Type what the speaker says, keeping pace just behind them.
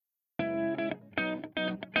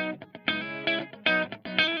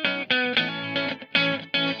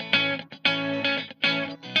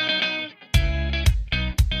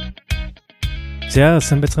За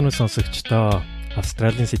сайн байцгаана уу сонсогчдоо.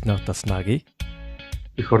 Австралийн Сидней хотоос Наги.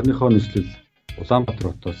 Эх орныхоо нийслэл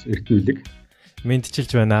Улаанбаатар хотоос Эрдэнэлэг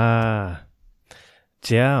Мэдчилж байна.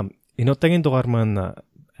 За энэ удаагийн дугаар маань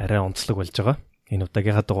арай онцлог болж байгаа. Энэ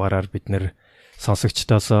удаагийнхаа дугаараар бид нэр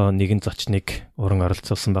сонсогчдоос нэгэн зочныг уран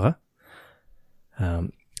оролцуулсан байгаа.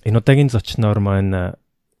 Энэ удаагийн зочноор маань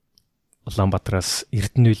Улаанбаатараас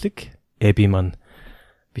Эрдэнэлэг Эби маань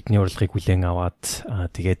бидний урилгыг хүлээн аваад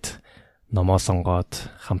тэгээд номоо сонгоод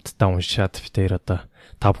хамтдаа уншаад битээр одоо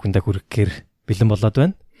та бүхэндээ хүрэхээр бэлэн болоод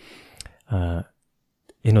байна.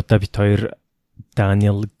 Энэ удаа бид хоёр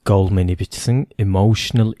Daniel Goleman-ы бичсэн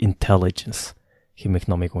Emotional Intelligence хэмээх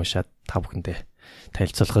номыг уншаад та бүхэндээ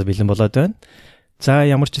танилцуулахад бэлэн болоод байна. За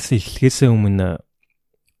ямар ч гэсэн эхлэхээс өмнө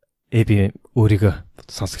Эби өөрийгөө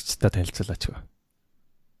сонсогчдод танилцуулаач.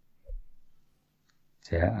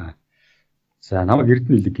 За намайг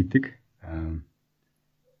Эрдэнэлэг гэдэг.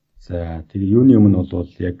 За тэгээ юуны өмнө бол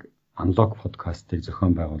яг Unlock podcast-ыг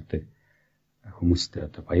зохион байгуулдаг хүмүүстээ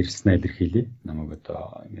одоо баярлалаа илэрхийлье. Намайг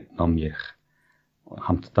одоо ном ярих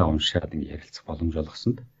хамтдаа уншаад ингэ ярилцах боломж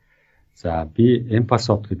олгосонд. За би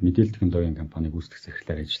Empasoft гэдэг мэдээлэл технологийн компаниг үүсгэх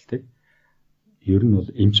захирлаар ажилладаг. Ер нь бол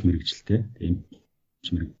эмч мэргэжилтэй. Эмч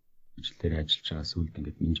мэргэжилтээр ажиллаж байгаа сүүлд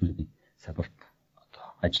ингээд менежментийн салбарт одоо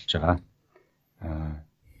ажиллаж байгаа.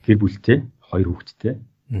 Гэр бүлтэй, 2 хүүхэдтэй.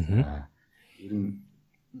 Ер нь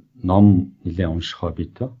ном нэлээд уншихоо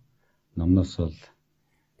битээ. Номноос бол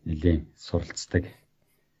нэлээд суралцдаг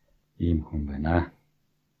ийм хүн байна.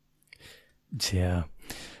 За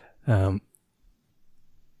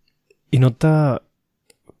энэ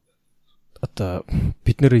одоо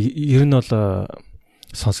бид нэр ер нь бол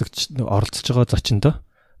сонсогч оролцож байгаа зочиндоо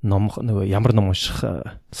ном ямар ном унших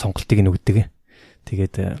сонголтыг өгдөг.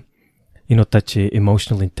 Тэгээд энэ удаа чи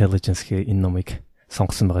Emotional Intelligence гэх энэ номыг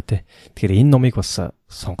сонгосон байгаа те. Тэгэхээр энэ номыг бас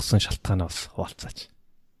сонгосон шалтгаанаа бас хуваалцаач.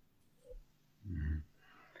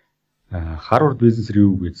 Harvard Business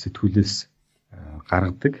Review гэдэг сэтгүүлээс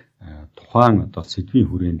гаргадаг тухайн одоо сэдвийн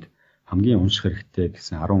хүрээнд хамгийн унших хэрэгтэй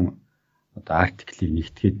гэсэн 10 одоо артиклийг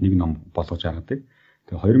нэгтгээд нэг ном болгож гаргадаг.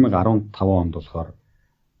 Тэгээ 2015 онд болохоор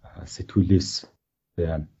сэтгүүлээс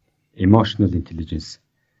Emotional Intelligence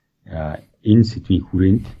энэ сэдвийн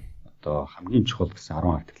хүрээнд одоо хамгийн чухал гэсэн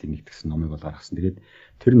 10 артиклийг нэгтгэсэн номыг бол гаргасан. Тэгээд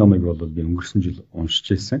тэр номыг бол би өнгөрсөн жил уншиж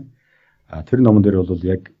байсан. Тэр номон дээр бол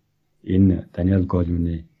яг энэ Daniel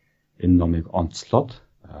Goleman-ы энэ номыг онцлоод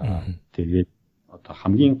тэгээд одоо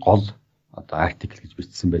хамгийн гол одоо артикл гэж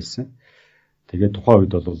бичсэн байсан. Тэгээд тухайн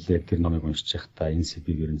үед бол яг тэр номыг уншиж байхдаа энэ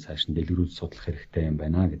сэдвийг ер нь цааш нь дэлгэрүүлж судлах хэрэгтэй юм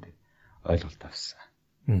байна гэдэг ойлголт авсан.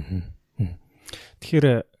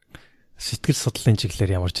 Тэгэхээр сэтгэл судлалын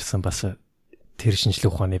чиглэлээр ямар ч гэсэн бас тэр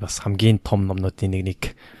шинжлэх ухааны бас хамгийн том номнуудын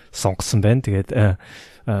нэг сонгосон байна. Тэгээд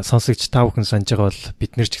сонсогч та бүхэн санаж байгаа бол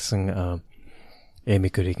бид нэр ч гэсэн Amy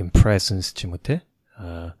Gooding Presence ч юм уу те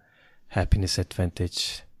Happiness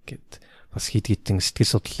Advantage гэд бас хидгитэн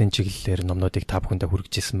сэтгэл судлалын чиглэлээр номнуудыг та бүхэндээ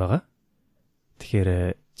хүргэжсэн байгаа.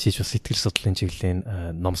 Тэгэхээр чиж бас сэтгэл судлалын чиглэлийн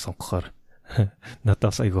ном сонгохоор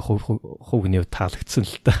надаас айгүй хувийн таалагдсан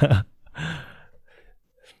л та.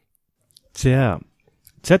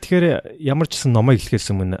 За тэгэхээр ямар ч гэсэн номыг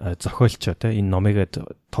эхлэхээс өмнө зохиолчоо те энэ номыг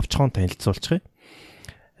товчхон танилцуулчих.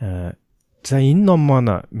 За энэ ном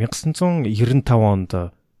маань 1995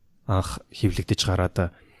 онд анх хэвлэгдэж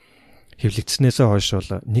гараад хэвлэгдснээс хойш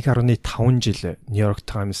бол 1.5 жил New York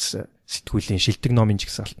Times сэтгүүлийн шилдэг номын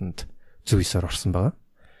жагсаалтанд зөв ёсоор орсон байгаа.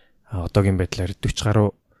 Одоогийн байдлаар 40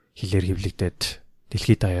 гаруй хэлээр хэвлэгдээд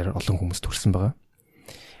дэлхийд даяар олон хүмүүс төрсэн байгаа.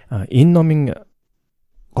 Энэ номын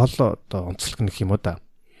гол одоо онцлог нөх юм уу да.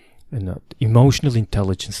 Энэ emotional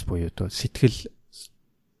intelligence буюу одоо сэтгэл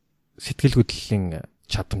хөдлөлийн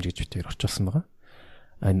чадамж гэж битээр орчуулсан байгаа.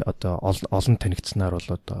 Энэ одоо олон танигдсанаар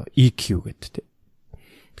бол одоо EQ гэдэг.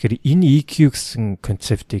 Тэгэхээр энэ EQ гэсэн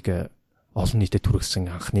концептыг олон нийтэд хүргэсэн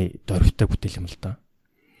анхны дөрвтэй бүтээл юм л да.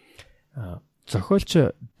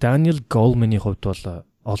 Зохиолч Daniel Goleman-ы хувьд бол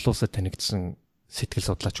олон улсад танигдсан сэтгэл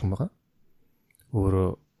судлаач хүн байгаа.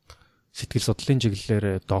 Өөрөө сэтгэл судлалын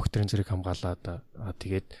чиглэлээр докторийн зэрэг хамгаалаад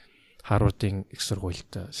тэгээд Harvard-ийн их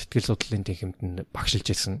сургуульд сэтгэл судлалын тэнхимд багшилж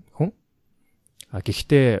ирсэн хүн.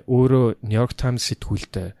 Гэхдээ өөрөө New York Times сэтгүүлч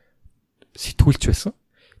байсан.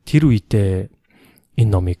 Тэр үедээ энэ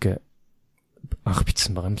номыг анх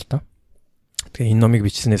бичсэн байгаа юм л да. Тэгээ энэ номыг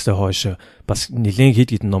бичснээс хойш бас нэлээд хэд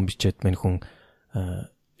хэдэн ном бичээд мань хүн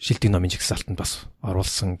шилдэг номын жагсаалтанд бас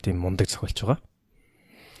оруулсан тийм мундаг зохиолч байгаа.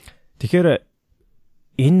 Тэгэхээр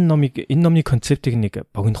энэ номны концептыг нэг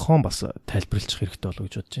богинохон бас тайлбарлах хэрэгтэй болов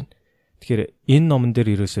гэж бодож байна. Тэгэхээр энэ номон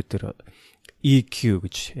дээр ерөөсөө тэр EQ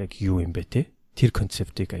гэж яг юу юм бэ те? тэр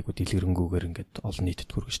концептыг айгуу дэлгэрэнгүйгээр ингээд олон нийтэд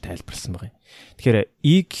хүргэж тайлбарласан байгаа юм. Тэгэхээр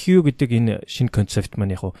EQ гэдэг энэ шинэ концепт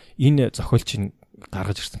маань яг энэ зохиолчийн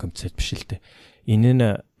гаргаж ирсэн концепт биш л дээ. Энэ нь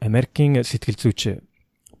Америкийн сэтгэл зүйч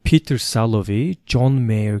Peter Salovey, John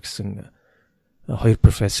Mayer гэсэн хоёр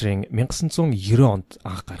профессорын 1990 онд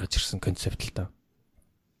анх гаргаж ирсэн концепт л да.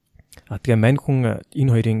 Тэгээ мань хүн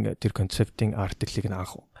энэ хоёрын тэр концептын артиклийг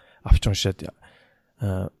анх авч уншаад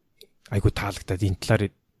айгуу таалагдаад энэ талаар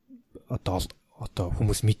одоо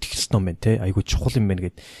хүмүүс мэдэх ёстой юм байна те, айгуу чухал юм байна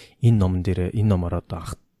гэд энэ номоор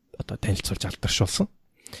одоо танилцуулж алдаршуулсан.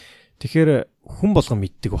 Тэгэхээр хүн болгон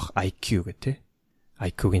мэддэг бах IQ гэх те.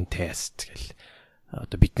 IQ-гийн тест гэл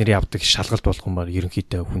одоо бидний авдаг шалгалт болгомоор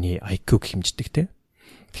ерөнхийдөө хүний IQ-г хэмждэг те.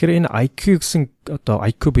 Тэгэхээр энэ IQ гэсэн одоо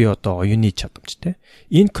IQ бие одоо оюуны чадамж те.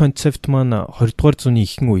 Энэ концепт маань 20 дугаар зууны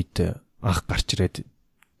ихэнх үед анх гарч ирээд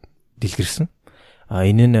дэлгэрсэн.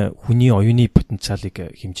 Энэ нь хүний оюуны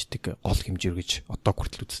потенциалыг хэмждэг гол хэмжээ гэж одоо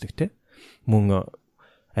хүртэл үздэг те. Мөн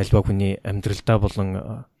альва хүний амьдралдаа болон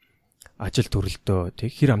ажил төрөлдөө тэг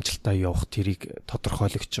хэр амжилттай явах тэрийг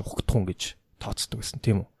тодорхойлогч хугтхан гэж тооцдог гэсэн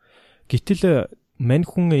тийм үү. Гэтэл мань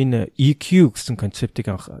хүн энэ EQ гэсэн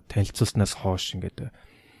концептыг анх танилцуулснаас хойш ингээд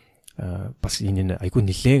бас энэ нь айгүй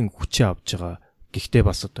нэлээд хүчээ авч байгаа. Гэхдээ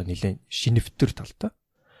бас одоо нэлээд шинэвтер талтай.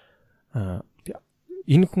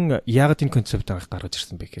 Энэ хүн яагаад энэ концептыг анх гаргаж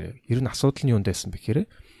ирсэн бэ гэхээр ер нь асуудал нь юунд байсан бэ гэхээр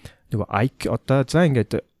нөгөө IQ одоо за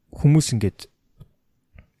ингээд хүмүүс ингээд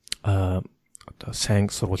одоо сайн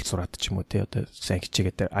сургууль сураад ч юм уу те одоо сайн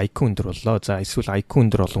хичээгээд IQ өндөр боллоо. За эсвэл IQ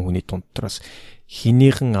өндөр олон хүний дундраас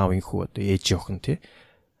хинийхэн аавын хүү одоо ээж охин те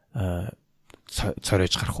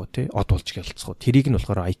цоройж гарах уу те од болж гэлцэх уу. Тэрийг нь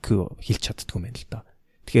болохоор IQ хэлж чаддгүй юм байна л да.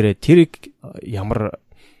 Тэгэхээр тэрийг ямар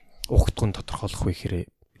угтгын тодорхойлох вэ гэхээр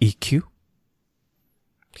EQ.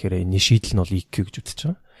 Тэгэхээр энэ шийдэл нь бол EQ гэж үзэж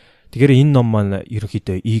байгаа. Тэгэхээр энэ ном маань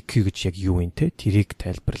ерөнхийдөө EQ гэж яг юу вэ те тэрийг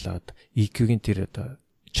тайлбарлаад EQ-гийн тэр одоо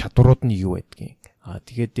чадварууд нь юу байдгийг.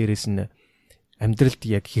 Тэгээд дээрэс нь амьдралд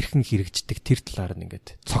яг хэрхэн хэрэгждэг тэр талаар нь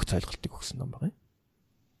ингээд цогц ойлголтыг өгсөн ном байна.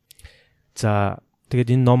 За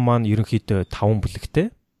тэгээд энэ ном маань ерөнхийдөө 5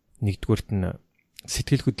 бүлэгтэй. Нэгдүгээрт нь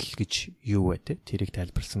сэтгэл хөдлөл гэж юу вэ те тэрийг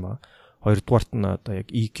тайлбарласан байна. Хоёрдугаарт нь одоо яг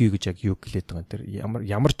EQ гэж яг юу гэлээд байгаа тэр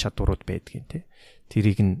ямар чадварууд байдгийг те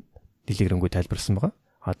тэрийг нь дэлгэрэнгүй тайлбарласан байгаа.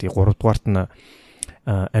 Тэгээд гуравдугаарт нь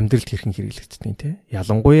амьдралд хэрхэн хэрэглэгддэг те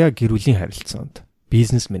ялангуяа гэр бүлийн харилцаанд,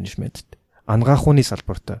 бизнес менежментэд, ангаахууны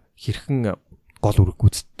салбарт хэрхэн гол үүрэг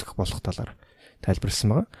гүйцэтгэх болох талаар тайлбарласан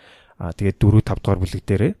байгаа. Тэгээд 4, 5 дугаар бүлэг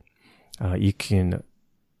дээр EQ-ийн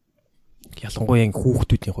ялангуяа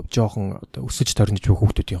хүүхдүүдийн хувьд жоохон одоо өсөж торнож буй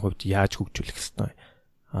хүүхдүүдийн хувьд яаж хөгжүүлэх ёстой.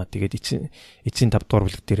 Тэгээд эцсийн 5 дугаар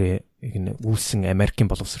бүлэг дээр энэ үүссэн Америкийн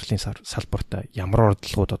боловсролын салбарт ямар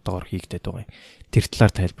ордлогууд одоогоор хийгдээд байгаа юм. Тэр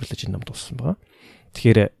талаар тайлбарлаж энэ ном дууссан байгаа.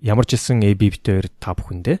 Тэгэхээр ямар ч хэлсэн ABB-тэй 2 5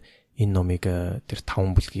 хүндээ энэ номыг тэр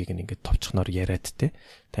 5 бүлгийг ингээд товчхоноор яриад те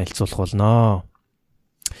танилцуулах болноо.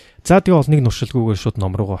 За тэгээ олныг нуршилгүйгээр шууд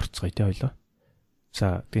ном руугаа орцгоё те хоёлоо.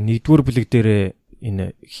 За тэгээ 1-р бүлэг дээр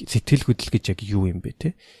энэ сэтгэл хөдлөл гэж яг юу юм бэ те.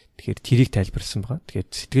 Тэгэхээр тэрийг тайлбарсан байгаа. Тэгэхээр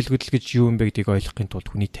сэтгэл хөдлөл гэж юу юм бэ гэдгийг ойлгохын тулд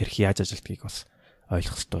хүний тарих яаж ажилтгийг бас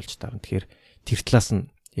ойлгох хэрэгтэй болж таарна. Тэгэхээр тэр талаас нь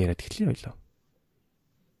яриад эхлэе хоёлоо.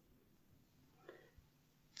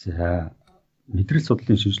 За мэдрэл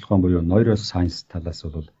судлалын шинжилгээ ухаан буюу neuroscience талаас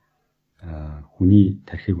бол хүний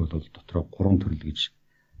тархийг бол дотроо 3 төрөл гэж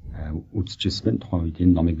үзэжсэн байна. Тухайн үед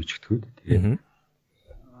энэ номыг бичигдэхэд. Тэгээд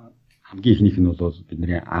хамгийн ихнийх нь бол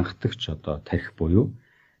бидний анхдагч одоо тархи буюу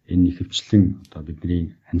энэ ихэвчлэн одоо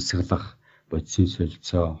бидний амьсгалах, бодисын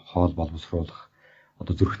солилцоо, хоол боловсруулах,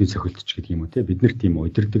 одоо зүрхний цохилтч гэдэг юм уу те бид нар тийм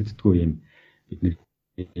удирдагддаггүй юм бид нар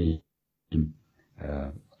ийм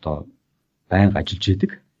одоо байнга ажиллаж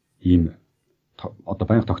идэг ийм одоо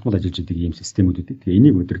байнга тогтмол ажиллаж идэг ийм системүүд үүдэг. Тэгээ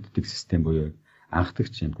энийг удирддаг систем буюу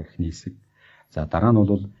анхдагч юм тархины хэсэг. За дараа нь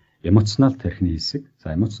бол эмоционал тархины хэсэг.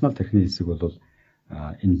 За эмоционал тархины хэсэг бол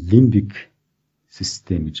энэ лимбик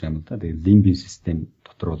систем гэж юм да. Тэгээ лимбийн систем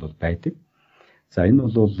дотор бол байдаг. За энэ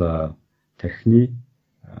бол тархины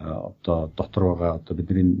одоо дотор байгаа одоо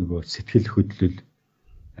бидний нөгөө сэтгэл хөдлөл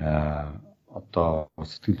одоо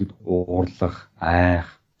сэтгэлд уурлах,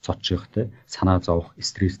 айх, цочих те санаа зовох,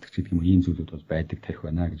 стрессдэг гэдэг юм ийм зүйлүүд бол байдаг тархи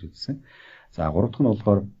байна гэж үзсэн. За гурав дахь нь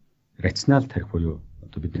болохоор рационал тархи буюу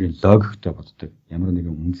одоо бидний логиктой боддог. Ямар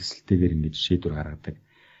нэгэн үндэслэлтэйгээр ингэж шийдвэр гаргадаг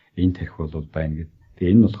энэ тархи бол байна гэдэг.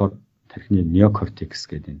 Тэгээ энэ болохоор тархины неокортекс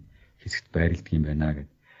гэдэг энэ хэсэгт байрладаг юм байна гэдэг.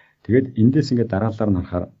 Тэгээд эндээс ингээд дараалалаар нь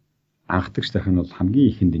харахаар анхдагч тархи нь бол хамгийн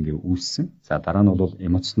ихэнд ингээд үүссэн. За дараа нь бол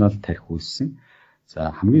эмоционал тархи үүссэн. За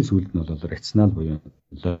хамгийн сүүлд нь бол рационал буюу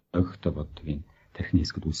логиктой боддог энэ тархины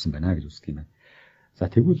хэсгүүд үүссэн байна гэж үздэг юм байна. За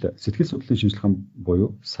тэгвэл сэтгэл судлалын шинжилгээ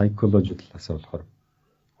буюу psychology талаас болохоор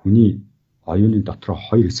хүний оюуны дотроо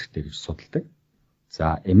хоёр хэсэгтэй гэж судалдаг.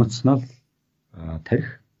 За эмоционал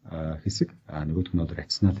тарих хэсэг, нөгөөх нь бол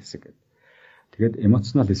рационал хэсэг гэдэг. Тэгээд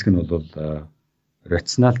эмоционал хэсэг нь бол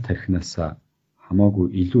рационал тарихнаас хамаагүй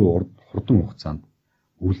илүү хурдан хугацаанд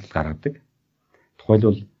үйлдэл гаргадаг.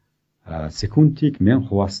 Тухайлбал секундыг 1000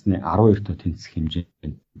 хуваасны 12 тоо тэнцэх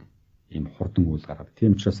хэмжээнд ийм хурдан үйл гаргадаг.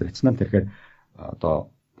 Тийм учраас рационал тарихаар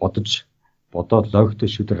одоо бодоод логиктой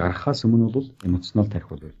шийдвэр гаргахаас өмнө бол эмоционал тарих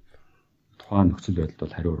бол тухайн нөхцөл байдалд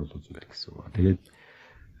бол хариу урвал үзүүлэх гэсэн үг. Тэгээд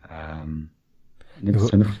нэг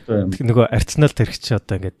сонирхолтой нөгөө рационал тарих чи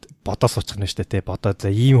одоо ингээд бодоо суучих нь шүү дээ. Бодоо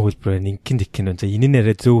за ийм хөлбөрөөр ингэн тэгэх нь за энэ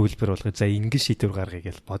нэрээ зөв хөлбөр болгох за ингэ шийдвэр гаргая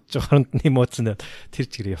гэж бодож хооронд нь эмоцны тэр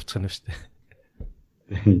чигээр явчих нь шүү дээ.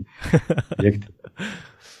 Яг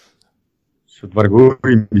шууд баг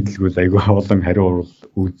өөрийн мэдлгүй айгүй олон хариу урвал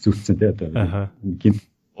үзүүлсэн тий одоо гинт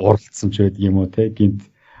уралдсан ч байдаг юм уу тий гинт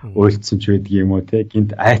ойлцсон ч байдаг юм уу тий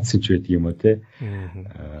гинт айцсан ч байдаг юм уу тий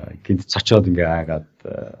гинт цочоод ингээ аагаад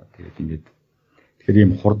тэгээд ингээд тэгэхээр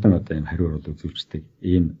ийм хурдан одоо ийм хариу урвал үзүүлждэг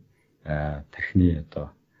ийм тархины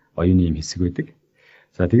одоо оюуны ийм хэсэг байдаг.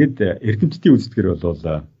 За тэгээд эрдэмтдийн үздэгээр бол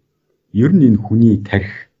ер нь энэ хүний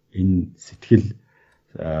тарих энэ сэтгэл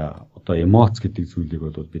одоо эмоц гэдэг зүйлийг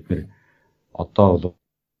бол бид нэр одоо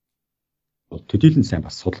бол төдийлөн сайн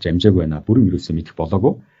бас судалж амжаагүй байна. Бүрэн юусоо мэдэх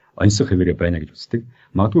болоогүй. Онцгой хэвээрээ байна гэж үздэг.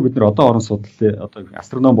 Магадгүй бид нар одоо орон судлалын одоо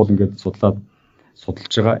астроном бол ингээд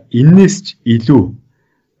судалж байгаа. Эннээс ч илүү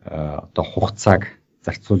одоо хугацааг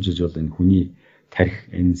зарцуулж иж бол энэ хүний тарих,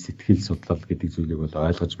 энэ сэтгэл судлал гэдэг зүйлийг бол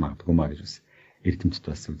ойлгож магадгүй маа гэж бас эрдэмтэд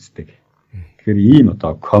бас үздэг. Тэгэхээр ийм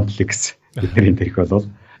одоо комплекс бидний тарих бол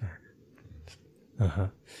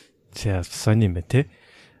За сони юм бэ те.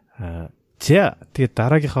 За тэгээд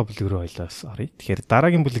дараагийнхаа бүлэг рүү ойлоос оръё. Тэгэхээр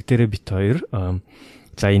дараагийн бүлэг дээрээ бит хоёр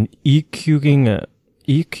за энэ EQ-гийн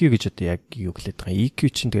EQ гэж одоо яг юу гэлээд байгаа. EQ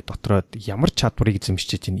чинь тэгээд дотроо ямар чадварыг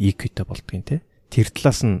эзэмшиж чинь EQ-тэй болдгийг те. Тэр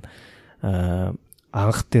талаас нь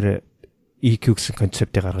анх тэр EQ гэсэн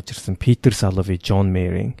концептыг гаргаж ирсэн Питер Салови, Джон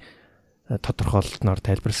Мейринг тодорхойлолтноор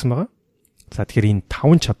тайлбарласан байгаа. За тэгэхээр энэ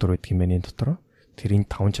 5 чадвар байдаг юм байна энэ дотроо. Тэр энэ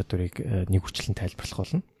 5 чадварыг нэг хүчлэн тайлбарлах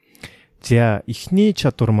болно. За эхний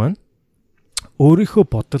чадвар маань өөрийнхөө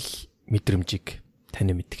бодол мэдрэмжийг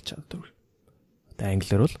танин мэддэг чадвар. Одоо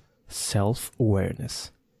англиар бол self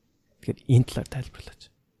awareness. Тэгэхээр энэ талаар тайлбарлаач.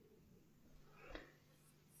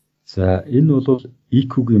 За энэ бол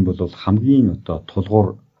EQ-гийн бол хамгийн одоо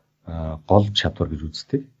тулгуур гол чадвар гэж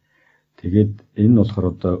үздэг. Тэгээд энэ нь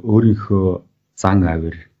болохоор одоо өөрийнхөө зан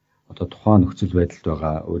авир одоо тухайн нөхцөл байдалд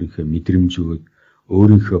байгаа өөрийнхөө мэдрэмжүүд,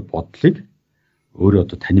 өөрийнхөө бодлыг өөрөө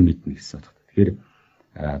одоо танин мэднэ гэсэн үг. Тэгэхээр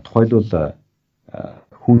тухайлбал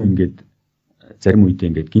хүн ингээд зарим үедээ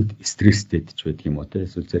ингээд гинт стресстэй ч байдаг юм уу те.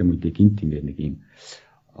 Эсвэл зарим үедээ гинт ингээд нэг юм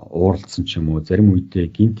ууралдсан ч юм уу, зарим үедээ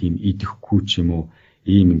гинт юм идэхгүй ч юм уу,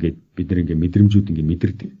 ийм ингээд бид нэг ингээд мэдрэмжүүд ингээд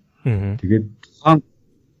мэдэрдэг. Тэгээд тухайн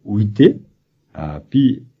үедээ би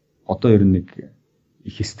одоо ер нь нэг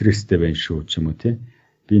их стресстэй байна шүү ч юм уу те.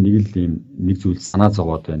 Би нэг л ийм нэг зүйл санаа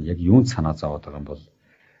зовоод байна. Яг юунд санаа зовоод байгаа юм бол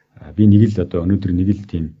би нэг л одоо өнөөдөр нэг л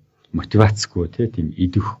тийм мотивацгүй тийм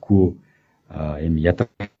идэхгүй ийм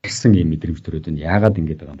ядарсан ийм мэдрэмж төрөөд байна. Яагаад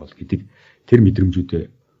ингэж байгаа юм бол гэдэг тэр мэдрэмжүүдээ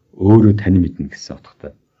өөрөө танин мэднэ гэсэн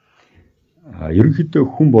утгатай. Ерөнхийдөө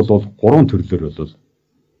хүн бол 3 төрлөөр бол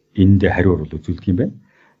эндээ хариу урвал үзүүлдэг юм байна.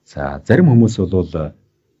 За зарим хүмүүс бол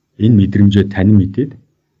энэ мэдрэмжээ танин мэдээд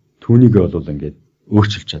түүнийгээ бол ингээд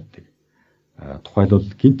өөрчилж чаддаг.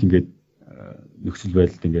 Тухайлбал гинт ингээд нөхцөл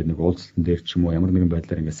байдалд ингээд нэг уулзалтан дээр ч юм уу ямар нэгэн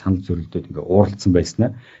байдлаар ингээд санал зөрөлдөд ингээд ууралдсан байснаа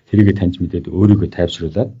тэрийгэ таньж мэдээд өөрийгөө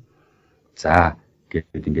тайвшруулад за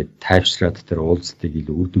гэдэг ингээд тайвшраад тэр уулзалтыг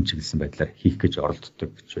илүү үр дүн чиглэсэн байдлаар хийх гэж оролддог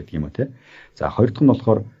гэж байдаг юм а те. За хоёр дахь нь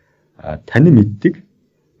болохоор танин мэддэг.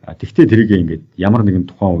 Тэгвэл тэрийгэ ингээд ямар нэгэн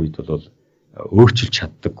тухайн үед бол өөрчилж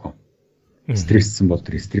чаддаггүй. Стресссэн бол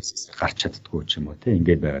тэр стрессээс гарч чаддаггүй ч юм уу те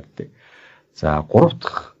ингээд байгаад байдаг. За гурав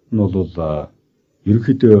дахь нь бол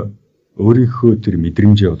ерөнхийдөө өөрийнхөө тэр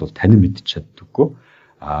мэдрэмжээ бол танин мэдчих чаддаггүй.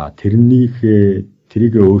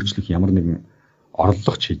 Тэрийг өөрчлөх ямар нэгэн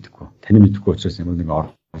орлого ч хийдэггүй. Танин мэдэхгүй учраас ямар нэгэн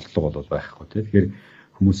орлого бол байхгүй тийм. Тэгэхээр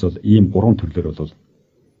хүмүүс бол ийм 3 төрлөөр бол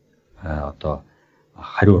одоо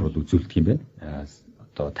хариу урвал үзүүлдэг юм байна.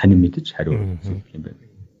 Одоо танин мэдж хариу урвал үзүүлдэг юм байна.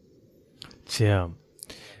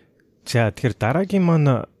 За тэгэхээр дараагийн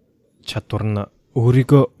маань чадвар нь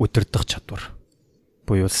өөрийгөө удирдах чадвар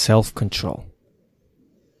буюу self control.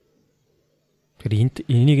 Тэр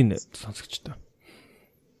энийг нь сонсогч та.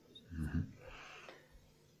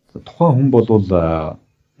 Тухайн хүн бол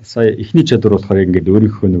сая эхний чадвар болохоор ингээд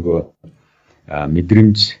өөрийнхөө нөгөө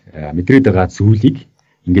мэдрээд байгаа зүйлийг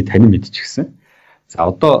ингээд танин мэдчихсэн. За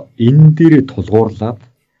одоо энэ дээрээ тулгуурлаад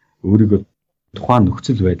өөрийгөө тухайн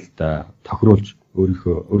нөхцөл байдалд тохируулж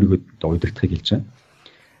өөрийгөө удирдахыг хэлж байна.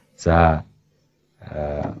 За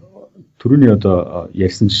түрүүний одоо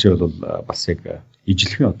ярьсан жишээ бол бас яг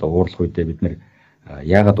ижилхэн одоо уурлах үедээ бид нэр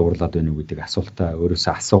яагаад уурлаад байна уу гэдэг асуултаа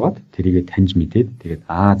өөрөөсөө асуугаад тэрийгэ таньж мэдээд тэгээд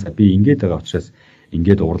за би ингэж байгаа учраас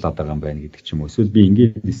ингэж уурлаад байгаа юм байна гэдэг ч юм уу. Эсвэл би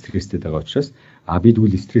ингэж стресстэй байгаа учраас би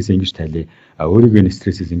тэгвэл стрессээ ингэж тайлъя. Өөрийгөө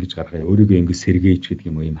стрессээс ингэж гаргая. Өөрийгөө ингэж сэргээч гэдэг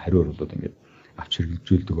юм уу ийм хариу урвалууд ингэж авч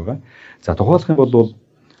хэрэгжүүлдэг байгаа. За тухайлах юм бол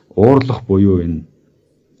уурлах буюу энэ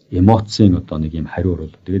эмоцийн одоо нэг ийм хариу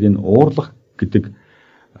урвал. Тэгээд энэ уурлах гэдэг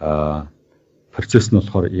процесс нь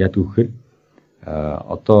болохоор яадаг вэ гэхээр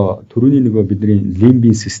одоо түрүүний нөгөө бидний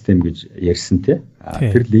лимбийн систем гэж ярьсан те.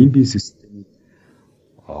 Тэр лимбийн системийн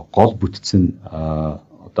гол бүтц нь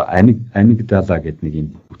одоо амигдала гэдэг нэг юм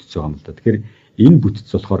бүтц байгаа юм л да. Тэгэхээр энэ бүтц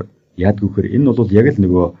болохоор яадаг вэ гэхээр энэ бол яг л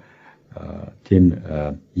нөгөө тийм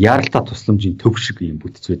яаралтай тусламжийн төв шиг юм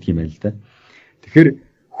бүтц байдаг юм байна л да. Тэгэхээр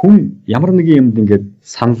хүн ямар нэгэн юмд ингээд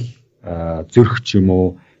санал зөрөх ч юм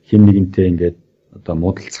уу хэн нэгэнтэй ингээд одоо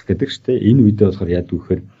муудалцах гэдэг чинь энэ үедээ болохоор яадаг вэ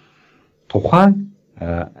гэхээр тухайн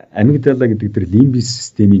амигдала гэдэг тэр лимбийн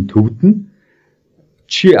системийн төвд нь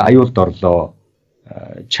чи аюулд орлоо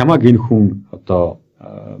чамаг энэ хүн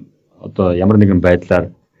одоо ямар нэгэн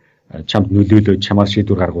байдлаар чамд нөлөөлөө чамаар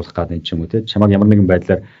шийдвэр гаргуулах гэдэг юм уу те чамаг ямар нэгэн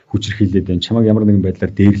байдлаар хүчрхийлээд байна чамаг ямар нэгэн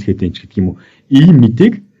байдлаар дээрлэхэд байна гэдэг юм уу ийм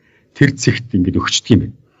мэдээг тэр цэгт ингээд өгчдөг юм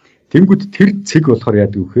байна. Тэнгүүд тэр цэг болохоор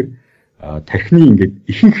яадаг вэ гэхээр тархины ингээд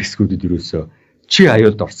ихэнх хэсгүүдэд юусоо чи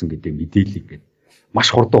аюулд орсон гэдэг мэдээллийг ингээд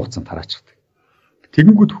маш хурдан хугацаанд тараачдаг.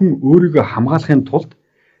 Тэгэнгүүт хүн өөрийгөө хамгаалахын тулд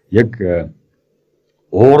яг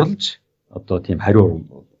ууралж одоо тийм хариу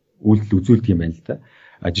үйлдэл үзүүлдэг юм байна л да.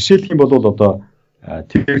 Жишээлх юм бол одоо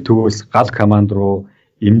тэр төвөөс гал команд руу,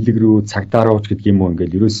 эмнэлэг рүү, цагдаа руу ч гэдэг юм уу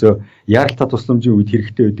ингээд ерөөсөө яаралтай тусламжийн үед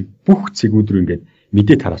хэрэгтэй байдаг бүх цэгүүд рүү ингээд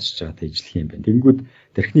мэдээ тараачж байгаа тэжлэх юм байна. Тэгэнгүүт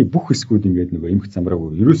тархины бүх хэсгүүд ингээд нөгөө эмх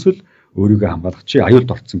замраагүй ерөөсөө л өөрийгөө хамгаалах чи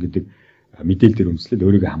аюулд орсон гэдэг мэдээлэл дээр үндэслээд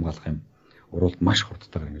өөрийгөө хамгаалах юм уралд маш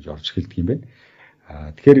хурдтайгаар ингэж орж эхэлдэг юм байна.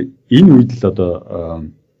 Тэгэхээр энэ үед л одоо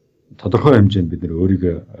тодорхой хэмжээнд бид нэр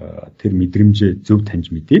өөрийгөө тэр мэдрэмжээ зөв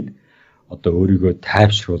таньж мэдээд одоо өөрийгөө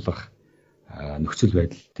тайвшруулах нөхцөл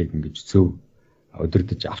байдлыг ингэж зөв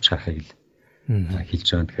удирдах авч гарахыг хэлж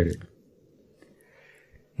байгаа.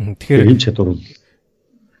 Тэгэхээр энэ чадвар бол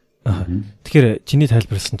тэгэхээр чиний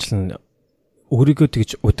тайлбарласанчлан өөрийгөө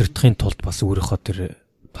тэгж удирдахын тулд бас өөрийнхөө тэр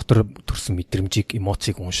дотор төрсэн мэдрэмжийг,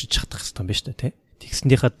 эмоцийг уншиж чадах хэрэгтэй юм байна шүү дээ, тий.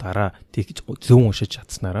 Тэгснийхаа дараа тэгж зөв уншиж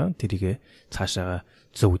чадсанараа тэрийг цаашаага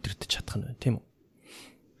зөв удирдах чадах нь байна, тийм үү?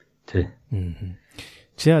 Тий.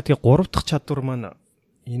 За тэгээ 3 дахь чадвар маань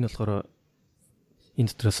энэ болохоор энэ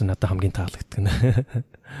дотроос надад хамгийн таалагддаг нь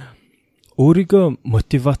өөрийгөө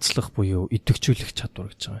мотивацлах буюу идэвхжүүлэх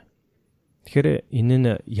чадвар гэж байгаа. Тэгэхээр энэ нь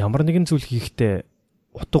ямар нэгэн зүйл хийхдээ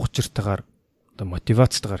утга учиртайгаар одоо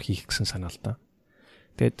мотивацтайгаар хийх гэсэн санаа л та.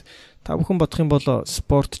 Тэгэд та бүхэн бодох юм бол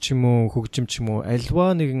спорт ч юм уу, хөгжим ч юм уу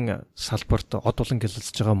альва нэгэн салбарт од улан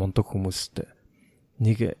гялалзж байгаа мундаг хүмүүст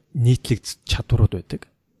нэг нийтлэг чадварууд байдаг.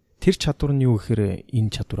 Тэр чадвар нь юу гэхээр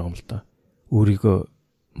энэ чадвар юм л та. Өөрийгөө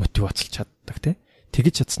мотивацлж чаддаг тий.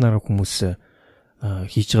 Тэгж чадсанараа хүмүүс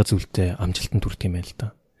хийж байгаа зүйлдээ амжилтанд хүрэх юм байна л да.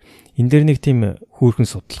 Энэ дээр нэг тийм хөөрхөн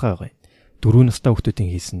судалгаа байгаа. 4 настай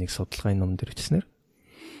хүүхдүүдийн хийсэн нэг судалгаа энэ ном дээр бичснээр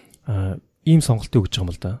ийм сонголтыг өгч байгаа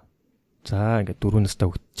юм л да. За ингээд 4 настай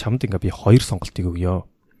хүүхд чамд ингээд би 2 сонголтыг өгье.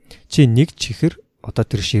 Чи нэг чихэр одоо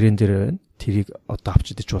тэр ширээн дээр байна. Тэрийг одоо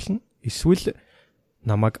авч идэж болно. Эсвэл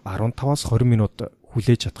намайг 15-аас 20 минут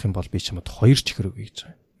хүлээж чадах юм бол би чамд 2 чихэр өгье гэж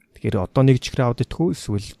байгаа. Тэгэхээр одоо нэг чихэр аваад идэх үү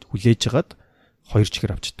эсвэл хүлээж хагаад 2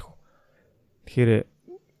 чихэр авч идэх үү. Тэгэхээр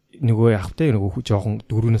нөгөө явахтай нөгөө жоохон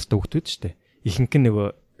 4 настай хүүхдүүд шүү дээ. Ихэнх нь нөгөө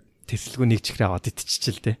тэсэлгүй нэг чихэр аваад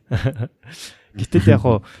идчихчихэл дээ. Гэтэл яг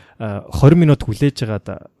 20 минут хүлээж хагаад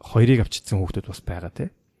 2-ыг авчидсан хүүхдүүд бас байгаа тий.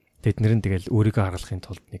 Тэд нэр нь тэгэл өөрийгөө харгалахын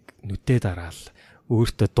тулд нэг нүдээ дараал,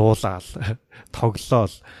 өөртөө дуулаал,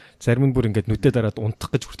 тоглоол, зарим нь бүр ингээд нүдээ дараад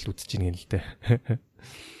унтах гэж хүртэл үзэж ийн л дээ.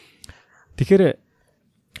 Тэгэхээр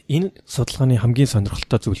энэ судалгааны хамгийн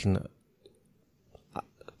сонирхолтой зүйл нь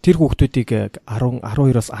тэр хүүхдүүдийг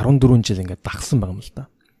 12-оос 14 жил ингээд дагсан байгаа юм л да.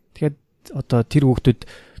 Тэгэхээр одоо тэр хүүхдүүд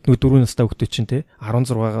нөгөө 4 настай хүүхдүүд чинь те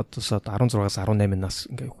 16-аас 18 нас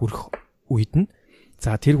ингээд хүрэх үед нь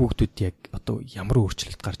за тэр хүүхдүүд яг одоо ямар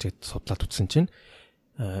өөрчлөлт гарч ирээд судлаад үзсэн чинь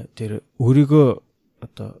тэр өөрийгөө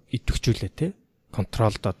одоо идэвхжүүлээ те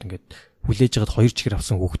контролдод ингээд хүлээж хагаад 2 чихэр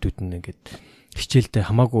авсан хүүхдүүд нь ингээд хичээлдээ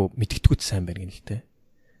хамаагүй мэдгэдэггүй сайн байна гэнэ л те.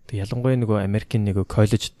 Тэг ялангуяа нөгөө Америкийн нөгөө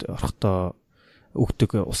коллежд орохдоо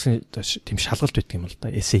өгдөг усын тийм шалгалт байдаг юм л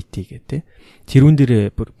да. SAT гэдэг те. Тэрүүн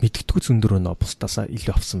дээр бүр мэдгэдэггүй зөндөрөө нөө бусдаасаа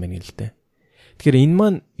илүү авсан байна л дээ. Тэгэхээр энэ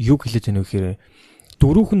маань юу хэлээд байна вэ гэхээр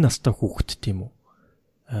дөрвөн настай хүүхэд тийм үү.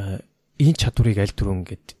 Энэ чадварыг аль дөрөв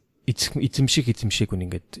ингээд эзэмшээг үн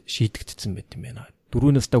ингээд шийдэгдсэн байт юм байна.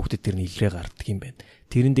 Дөрвөн настай хүүхдэд тэр нь илрээ гардаг юм байна.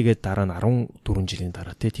 Тэрэн дэгээ дараа нь 14 жилийн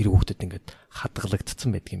дараа те тэр хүүхдэд ингээд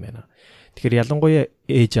хадгалагдсан байдаг юм байна. Тэгэхээр ялангуяа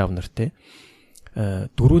ээж аав нар те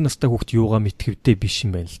 4 настай хүүхд юугаа мэдхэвдээ биш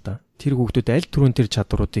юм байна л да. Тэр хүүхдүүд аль түрүүн тэр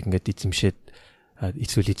чадваруудыг ингээд эзэмшээд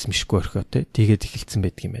эсвэл эзэмшихгүй орхио те тэгээд эхэлсэн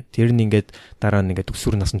байдаг юм байна. Тэр нь ингээд дараа нь ингээд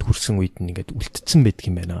өсвөр наснд хүрсэн үед нь ингээд үлдсэн байдаг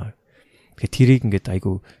юм байна. Тэгэхээр тэрийг ингээд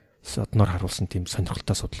айгүй одноор харуулсан тийм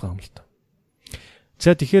сонирхолтой судалгаа юм л да.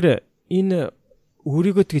 За тэгэхээр энэ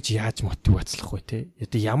өөрийгөө тэгж яаж мотивацлах вэ те?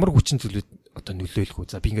 Одоо ямар хүчин зүйлүүд одоо нөлөөлөх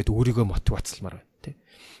үү? За би ингээд өөрийгөө мотивацламаар байна те.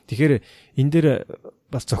 Тэгэхээр энэ дээр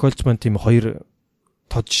бас зохиолч маань тийм хоёр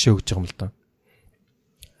тод жишээ өгж байгаа юм л да.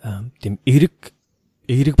 Тийм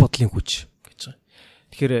эерэг бодлын хүч гэж байгаа.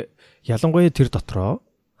 Тэгэхээр ялангуяа тэр дотроо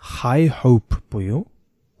high hope буюу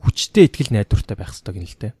хүчтэй итгэл найдвартай байх хэрэгтэй гэнэ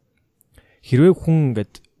л дээ. Хэрвээ хүн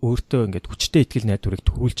ингээд өөртөө ингээд хүчтэй итгэл найдварыг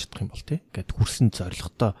төрүүлж чадах юм бол те ингээд хүрсэн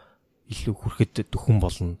зорилготой илүү хүрэхэд дөхөн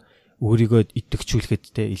болно. Өөрийгөө идэвхжүүлэхэд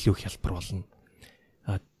те илүү хялбар болно.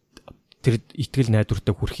 Тэр итгэл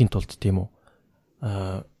найдвартай хүрэхийн тулд тийм үү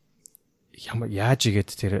яаж игээд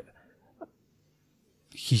тэр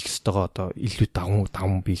хийх ёстойгоо одоо илүү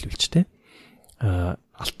даван биелүүлж те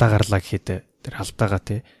алдаа гарлаа гэхэд тэр алдаагаа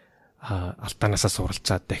те алдаанаасаа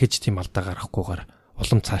суралцаад дахиж тийм алдаа гарахгүйгээр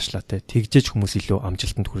улам цаашлаа те тэгжээж хүмүүс илүү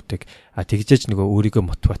амжилтанд хүрдэг тэгжээж нөгөө өөрийгөө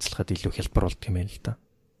мотивацлахад илүү хялбар болдог юм байна л да.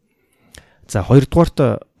 За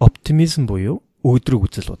хоёрдугаарт оптимизм буюу өөдрөг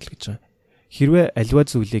үзэл бодол гэж байна. Хэрвээ аливаа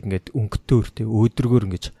зүйлийг ингээд өнгөтөөр те өөдрөгөөр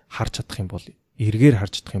ингэж харж чадах юм бол эргээр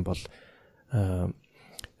харж чадах юм бол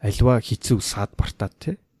аливаа хэцүү саад бартаад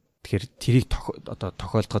те тэгэхээр тэрийг одоо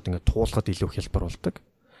тохиолдоход ингээд туулахад илүү хялбар болдог.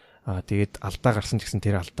 Тэгээд алдаа гарсан ч гэсэн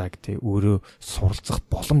тэр алдааг те өөрөө суралцах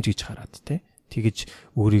боломж гэж хараад те тэгэж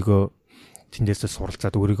өөрийгөө тэндээсээ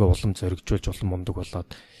суралцаад өөрийгөө улам зоригжуулж улам мундаг болоод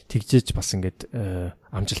тэгжээж бас ингээд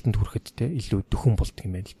амжилтанд хүрэхэд те илүү дөхөн болдог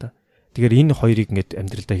юм байна л да. Тэгэхээр энэ хоёрыг ингээд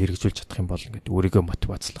амьдралдаа хэрэгжүүлж чадах юм бол ингээд өөрийгөө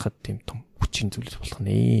мотивацлахад тийм том хүчин зүйлс болох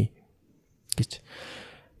нэ гэж.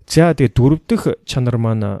 За тэгээд дөрөв дэх чанар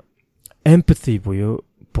маань empathy буюу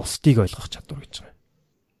бусдыг ойлгох чадвар гэж байна.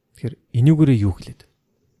 Тэгэхээр энүүгээрээ юу хэлээд?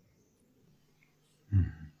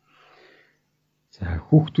 За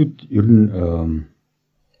хүүхдүүд ер нь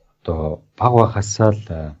одоо баг байхасаа л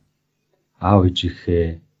аав ээжийнхээ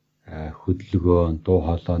хөдөлгөөн, дуу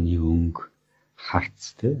хоолойны өнгө,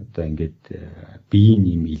 харц те одоо ингээд биеийн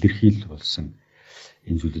юм илэрхийлэл болсон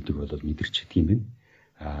энэ зүйлүүдийг бол мэдэрч чаддаг юм байна.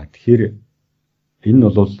 Тэгэхээр энэ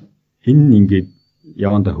бол энэ ингээд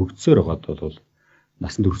явандаа хөгжсөөр байгаад бол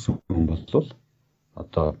насанд хүрсэн хүн бол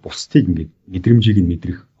одоо бусдыг ингээд мэдрэмжийг нь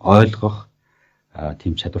мэдрэх, ойлгох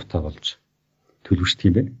тийм чадвартай болж төлөвшдөг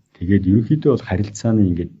юм байна. Тэгээд ерөнхийдөө бол харилцааны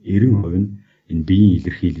ингээд 90% нь энэ биеийн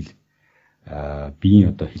илэрхийлэл биеийн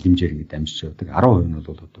одоо хилэмжээр ингээд дамжиж явдаг. 10% нь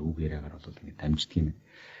бол одоо үг яриагаар бол ингээд дамждаг юм.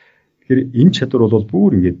 Тэгэхээр энэ чадвар бол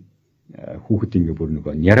бүр ингээд хүүхэд ингээд бүр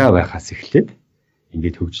нөгөө няраа байхаас эхлээд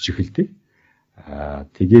ингээд хөгжиж эхэлдэг.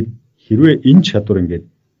 Тэгээд хэрвээ энэ чадвар ингээд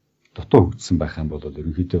дутуу хөгжсөн байх юм бол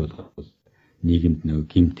ерөнхийдөө бол нийгэмд нөгөө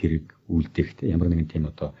гэмт хэрэг үлдэхтэй ямар нэгэн тийм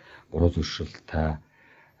одоо буруу зуршилтай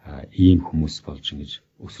ийм хүмүүс болж ингэж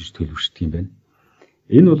өсөж төлөвшдөг юм байна.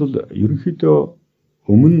 Энэ бол ерөнхийдөө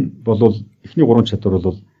өмнө бол эхний 3 чадвар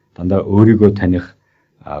бол дандаа өөрийгөө таних,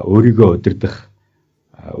 өөрийгөө удирдах,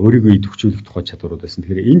 өөрийгөө идэвхжүүлэх тухай чадварууд байсан.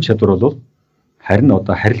 Тэгэхээр энэ чадвар бол харин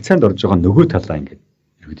одоо харилцаанд орж байгаа нөгөө талаа ингэж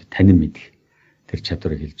ерөнхийдөө танин мэдэх тэр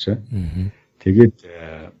чадварыг хэлж байгаа. Тэгээд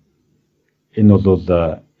энэ бол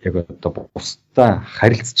яг одоо бусдаа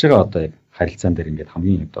харилцаж байгаа одоо яг харилцаан дээр ингээд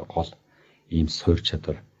хамгийн одоо гол ийм суур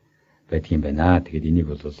чадвар байдаг юм байна. Тэгээд энийг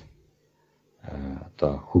бол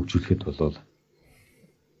одоо хөгжүүлэхэд бол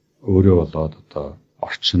өөрөө болоод одоо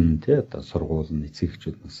орчин тий одоо сургууль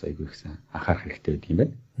эцэгчүүд бас айгүй ихсэн анхаарах хэрэгтэй байдаг юм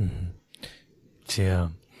байна.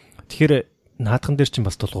 За. Тэгэхээр наадхан дээр чинь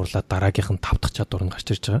бас тулгуурлаад дараагийнх нь 5 дахь чадвар нь гарч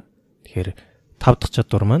ирж байгаа. Тэгэхээр 5 дахь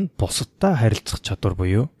чадвар маань бусадтай харилцах чадвар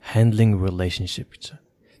буюу handling relationship гэж.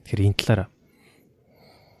 Тэгэхээр энэ талаараа.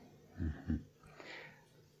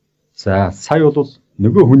 За сая бол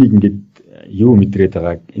нөгөө хүнийг ингээд юу мэдрээд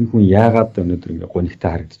байгааг энэ хүн яагаад өнөөдөр ингээд гонигтай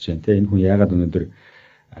харагдаж байна те энэ хүн яагаад өнөөдөр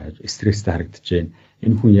стресстэй харагдаж байна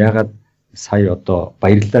энэ хүн яагаад сая одоо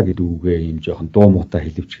баярлалаа гэдэг үгээ юм жоохон дуу муутай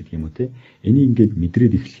хэлвч гэдэг юм уу те энийг ингээд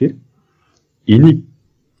мэдрээд эхлэхээр энийг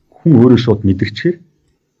хүн өөрөө шууд мэдэрчээр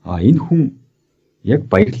энэ хүн яг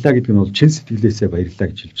баярлалаа гэдэг нь бол чин сэтгэлээсээ баярлалаа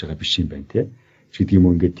гэж хэлж байгаа биш юм байна те гэдэг юм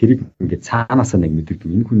уу ингээд тэрийг ингээд цаанаасаа нэг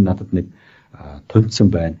мэдэрдэг. Энэ хүн надад нэг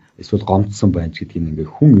тунцсан байна. Эсвэл гомдсон байна гэдэг нь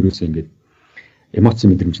ингээд хүн ерөөсөө ингээд эмоци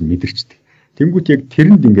мэдрэмж нь мэдэрчдэг. Тэнгүүт яг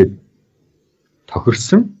тэрэнд ингээд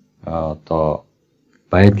тохирсон одоо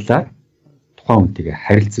байдлаар тухайн хүнтэйгээ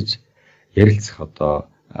харилцаж ярилцах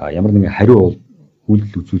одоо ямар нэгэн хариу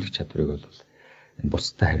үйлдэл үзүүлэх чадварыг бол энэ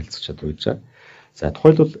бусдад харилцах чадвар гэж байна. За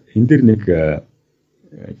тухайлбал энэ дэр нэг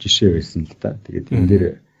жишээ байсан л да. Тэгээд энэ дэр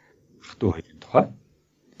ах トゥ хоёрын тухай.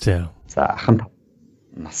 За ах нь 5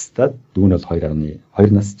 настай, дүү нь бол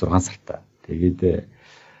 2 нас 6 сартай. Тэгээд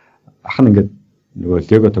ах нь ингээд нөгөө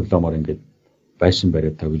лего тоглоомоор ингээд байшин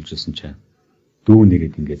бариад тоглож байсан чинь дүү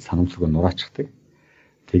нэгэд ингээд санамсруу нураачдаг.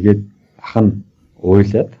 Тэгээд ах нь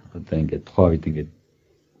уйлаад одоо ингээд тухайн үед ингээд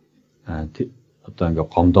одоо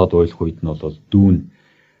ингээд гомдоод уйлах үед нь бол дүү нь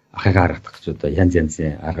ахыг харагдах гэж одоо янз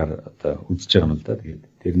янзын аргаар одоо үзэж байгаа юм л да. Тэгээд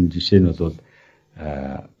тэр нь жишээ нь бол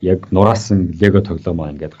яг нураасан лего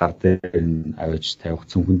тоглоомоо ингээд гар дээр нь авиж тавих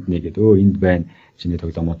цүнхэнд нэгээд энд байна чиний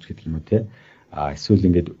тоглоомооч гэдэг юм уу те. Эсвэл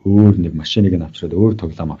ингээд өөр нэг машиныг нь авчираад өөр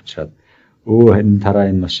тоглоом авчираад энэ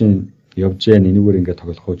тараа энэ машин явж яа энэгээр ингээд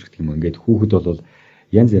тоглох уу гэдэг юм. Ингээд хүүхэд бол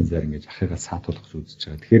янз янзаар ингээд ахыгаа саатуулах гэж үзэж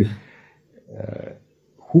байгаа. Тэгэхээр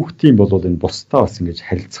хүүхдийн бол энэ бусдаа бас ингээд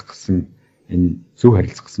харилцах гэсэн энэ зөв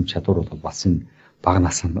харилцах гэсэн чадвар бол бас энэ бага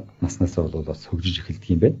наснаас бол бас хөгжиж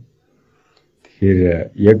эхэлдэг юм байна.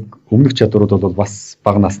 Тэгэхээр яг өмнөх чадварууд бол бас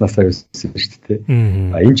бага наснасаа байсан шүү дээ.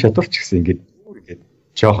 Энэ чадвар ч гэсэн ингээд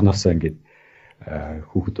жоохноосоо ингээд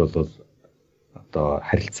хүүхэд бол одоо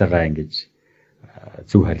харилцаагаа ингэж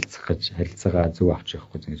зөв харилцах гэж харилцаагаа зөв авч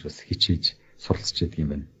явах гэж ингэж бас хичээж суралцж яадаг юм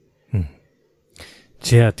байна.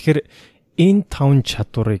 За тэгэхээр энэ 5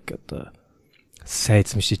 чадварыг одоо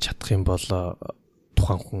сайзмшиж чадах юм бол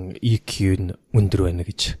тухайн хүн EQ нь өндөр байна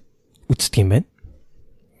гэж үздэг юм байна.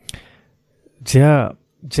 За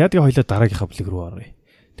тэгээ хоёлаа дараагийнхаа бүлэг рүү оръё.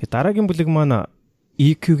 Тэгээ дараагийн бүлэг маань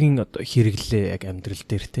EQ-гийн одоо хэрэглээ яг амьдрал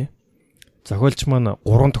дээр те. Зохиолч маань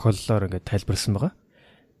 3 тохиоллоор ингээд тайлбарласан байгаа.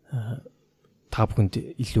 Та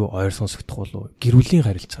бүхэнд илүү ойр сонсогдох болов гэр бүлийн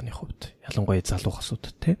харилцааны хувьд ялангуяа залуу хасууд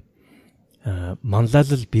те.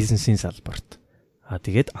 Манлайлал бизнесийн салбарт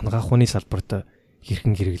тэгээд ангаах ухааны салбарт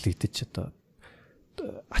хэрхэн хэрэглэгдэж одоо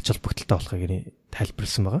ач холбогдолтой болохыг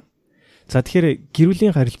тайлбарласан байгаа. За тэгэхээр гэр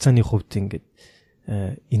бүлийн харилцааны хувьд ингээд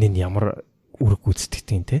энэ нь ямар үр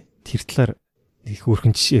гүйцэтгэдэг юм те. Тэр талаар их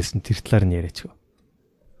өөрхөн жишээсэн тэр талаар нь яриач.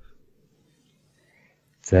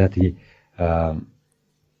 За тэгээ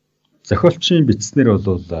зохиолчийн бичснэр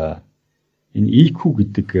бол энэ EQ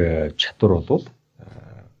гэдэг чадвар бол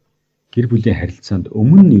гэр бүлийн харилцаанд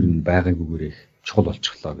өмнө нь ер нь байгаагүйгээр их чухал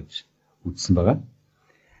болчихлоо гэж үзсэн байгаа.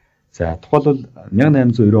 За тухайлбал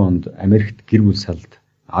 1890 онд Америкт гэр бүл салд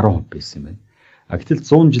 10% байсан юм байна. Гэтэл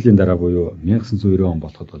 100 жилийн дараа буюу 1990 он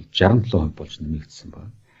болоход бол 67% болж нэмэгдсэн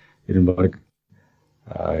байна. Тэр нь баг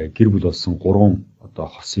гэр бүл болсон 3 одоо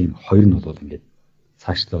хосын 2 нь бол ингээд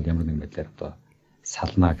цаашлаад ямар нэгэн байдлаар одоо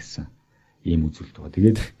сална гэсэн ийм үзүүлэлт байгаа.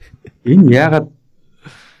 Тэгээд энэ яагаад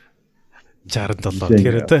 67.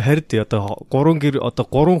 Тэгэхээр одоо харид одоо 3 гэр одоо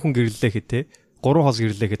 3 хүн гэрлээ хэ те 3 хос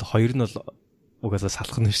гэрлээ гэхэд 2 нь бол угаасаа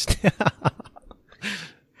салах нь шүү дээ.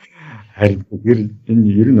 Харин энэ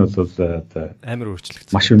ер нь бол одоо амар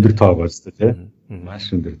өөрчлөгдсөн. Маш өндөр тоо байгаа шүү дээ те. Маш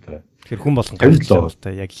өндөр тоо. Тэгэхээр хүн болгон гарчлаа бол та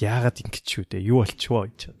яг яагаад ингэж шүү дээ. Юу болчихвоо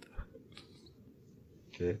гэж одоо.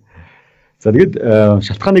 За тэгээд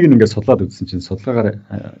шалтгааныг ингээд судлаад үзсэн чинь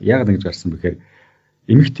судалгаагаар яагаад ингэж гарсан бэхээр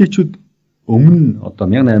эмэгтэйчүүд өмнө одоо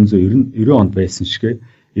 1890 онд байсан шигэ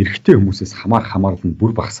эрэгтэй хүмүүсээс хамаарал нь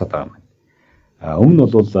бүр багасаад байгаа юм. Өмнө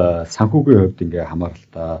нь бол санхүүгийн хувьд ингээ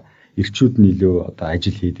хамааралтай эрчүүд нь илүү одоо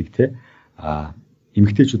ажил хийдэг те.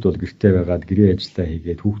 Эмэгтэйчүүд бол гэртээ байгаад гэрээ ажиллаа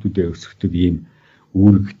хийгээд хүүхдүүдээ өсгөдөг ийм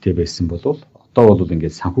үүрэгтэй байсан бол одоо бол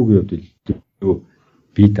ингээд санхүүгийн хувьд илүү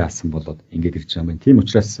бие даасан болоод ингээд ирж байгаа юм. Тийм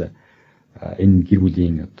учраас энэ гэр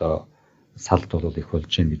бүлийн одоо салт бол их болж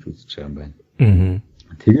гин гэж үзэж байгаа юм байна.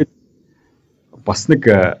 Тэгээд бас нэг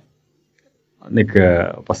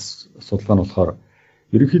бас судалгаа нь болохоор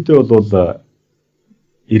ерөнхийдөө бол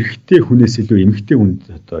эрэгтэй хүнээс илүү эмэгтэй хүнд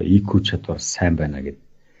одоо EQ чадвар сайн байна гэдэг.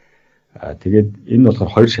 Тэгээд энэ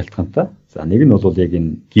болохоор хоёр шалтгаантай. За нэг нь бол яг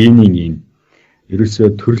энэ генийн ийм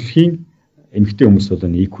ерөөсөө төрөлхийн эмэгтэй хүмүүс бол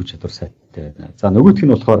энэ EQ чадвар сайтай байна. За нөгөөх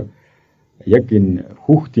нь болохоор яг энэ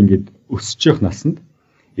хүүхд ингээд өсөж явах насанд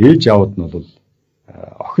ээж аауд нь бол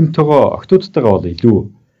охинтойгоо бол илүү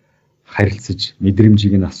харилцаж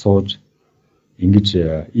мэдрэмжийг нь асууж ингэж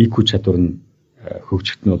EQ чадвар нь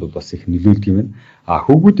хөгжихт нь бол бас их нөлөөлдөг юм байна.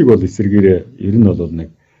 Хүүгүүдийг бол эсэргээрээ ер нь бол нэг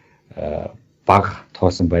бага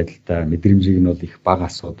тоосон байдалтай мэдрэмжийг нь бол их бага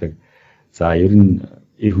асуудаг. За ер нь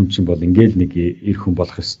эр хүн чинь бол ингээл нэг эр хүн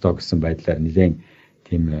болох ёстой гэсэн байдлаар нэлээд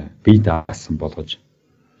тийм бие даасан болгож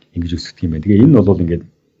ингэж өсгдөг юм байна. Тэгээ энэ бол ингээд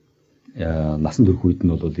насан турш үед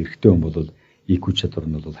нь бол эрэгтэй хүн бол IQ чадвар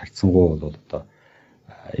нь бол харьцангуй бол одоо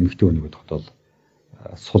эмэгтэй хүнийг бодоход бол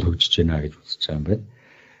сул хөгжиж байна гэж үзэж байгаа юм байна.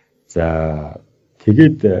 За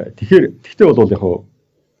тэгэхээр бол яг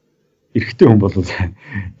эрэгтэй хүн бол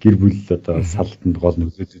гэр бүл одоо салтанд гол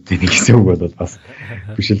нөлөөд өгдөг гэсэн үг бол бас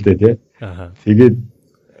биш л дээ тий.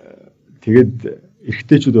 Тэгээд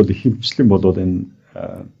эрэгтэйчүүд бол их хэмжлэн болоод энэ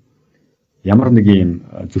ямар нэг юм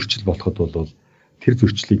зөрчил болоход бол тэр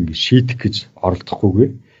зөрчлийг ингэ шийдэх гэж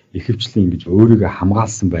оролдохгүйгээр ихэвчлэн ингэж өөрийгөө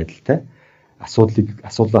хамгаалсан байдалтай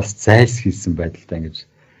асуудлаас зайлсхийсэн байдалтай ингэж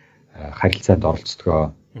харилцаанд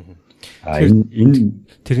оролцдог. Энэ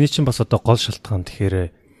тэрний чинь бас одоо гол шалтгаан тэгэхээр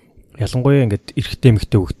ялангуяа ингээд эрэгтэй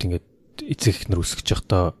эмэгтэй хүүхд ингээд эцэг эхнэр өсгөж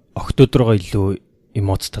явахдаа октод руугаа илүү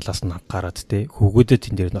эмоц талаас нь анхаарад те хүүгүүдэд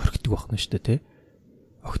тэн дээр нь орхидог байна шүү дээ те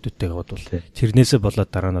октодтэйгээ бодвол тэрнээсээ болоод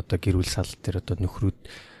дараа нь одоо гэр бүл сал дээр одоо нөхрүүд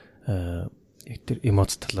тэр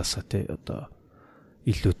эмоц талаасаа те одоо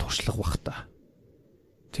илүү туршлага бах та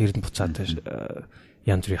тэр нь буцаад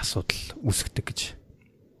янз бүрийн асуудал үүсгдэг гэж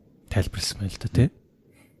тайлбарласан байна л да те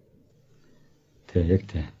яг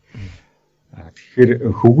тийм.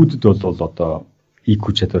 Тэгэхээр хөвгүүдэд бол одоо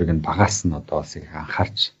IQ чадварыг нь багаас нь одоо бас их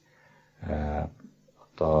анхаарч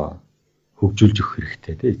одоо хөгжүүлж өгөх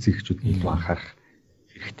хэрэгтэй тийм эцэг эхчүүд илүү анхаарах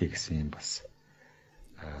хэрэгтэй гэсэн юм бас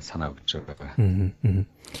санаа өгч байгаа.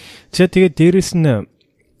 Тэгээд дээрэс нь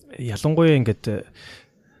ялангуяа ингээд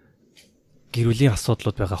гэр бүлийн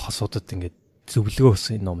асуудлууд байгаа хосуудад ингээд зөвлөгөө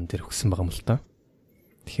өгсөн номон дээр өгсөн байгаа юм л та.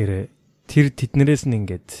 Тэгэхээр тэр тэднэрээс нь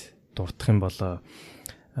ингээд дурдах юм бол альва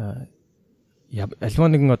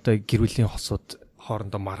нэгэн одоо гэр бүлийн хосууд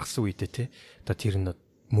хоорондоо маргасан үедээ те одоо тэр нь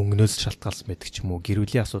мөнгнөөс шалтгаалсан байдаг ч юм уу гэр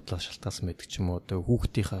бүлийн асуудлаас шалтгаалсан байдаг ч юм уу одоо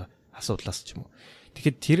хүүхдийнхээ асуудлаас ч юм уу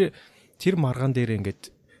тэгэхээр тэр маргаан дээр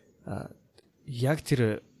ингээд яг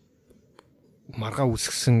тэр маргаа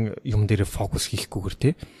үсгсэн юм дээр фокус хийхгүйгээр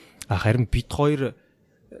те харин бид хоёр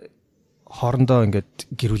хоорондоо ингээд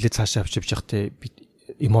гэр бүлээ цаашаа авч явж явах те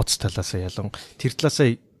эмоц талаасаа ялан тэр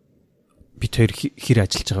талаасаа бид хоёр хэр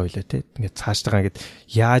ажиллаж байгаа вэ те ингээд цаашдаа ингээд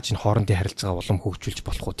яаж энэ хоорондын харилцаагаа улам хөгжүүлж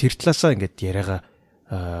болох вэ тэр талаасаа ингээд яриагаа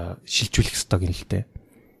шилжүүлэх ёстой юм л те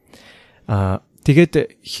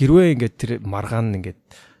тэгээд хэрвээ ингээд тэр маргаан ингээд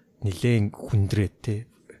нилээн хүндрээ те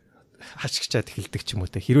хашгичаад эхэлдэг ч юм уу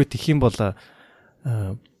те хэрвээ тэх юм бол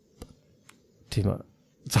тийм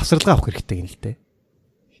завсралгаа авах хэрэгтэй юм л те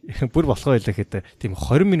бүр болохоо байлаа гэхэд тийм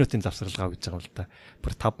 20 минутын завсралгаа гэж байгаа юм л да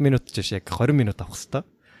бүр 5 минут ч яг 20 минут авах хэрэгтэй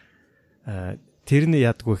тэр нь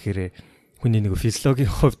яадгүй хэрэг хүний нэг физиологийн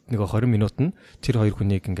хувьд нэг 20 минут нь тэр хоёр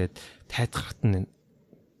хүнийг ингээд тайлгархад нь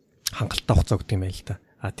хангалттай хугацаа өгдөг юм байна л да.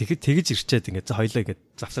 Тэгэж ирчээд ингээд хоёлаа ингээд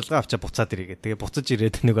завсралгаа авчаа буцаад ирээ. Тэгээ буцаж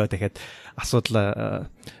ирээд нөгөө дахиад асуудал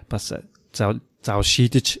бас заав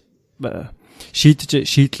шийдэл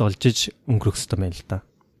олж иж өнгөрөх хэрэгтэй байна л да.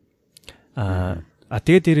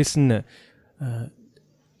 Тэгээд дээрэс нь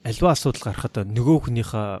альва асуудал гарахад нөгөө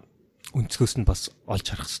хүнийхээ өнцгөөс нь бас олж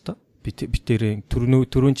харах хэрэгтэй. Битэрийн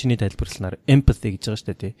түрүүн чиний тайлбарласнаар empathy гэж байгаа шүү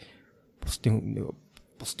дээ тий.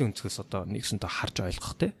 Бусдын өнцгөөс одоо нэгсэнтэй харж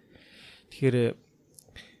ойлгох тий. Тэгэхээр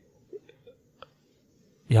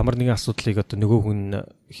ямар нэгэн асуудлыг одоо нөгөө хүн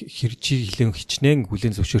хэрчи хичнээн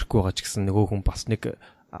хүлээн зөвшөөрөхгүй байгаа ч гэсэн нөгөө хүн бас нэг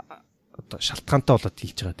одоо шалтгаантай болоод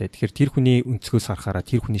хэлж байгаа тий. Тэгэхээр тэр хүний өнцгөөс харахаараа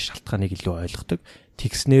тэр хүний шалтгааныг илүү ойлгодог.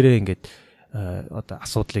 Тэгснээрээ ингээд одоо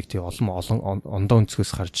асуудлыг тий олон ондоо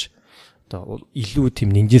өнцгөөс харж илүү тийм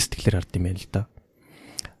нэмжин сэтгэлээр хард юм байна л да.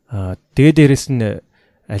 Тэгээд дээрэс нь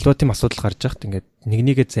альва тийм асуудал гарч яхад ингээд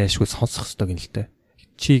нэгнийгээ зайлшгүй сонсох хэрэгтэй гэнэ л дээ.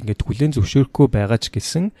 Чи ингээд хүлээн зөвшөөрөхгүй байгаа ч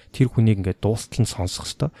гэсэн тэр хүнийг ингээд дуустал нь сонсох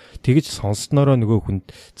хэрэгтэй. Тэгэж сонсноороо нөгөө хүнд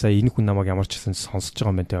за энэ хүн намайг ямар ч гэсэн сонсож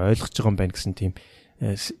байгаа юм байна те ойлгож байгаа юм байна гэсэн тийм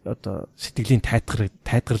одоо сэтгэлийн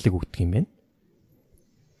тайтгарлыг өгдөг юм байна.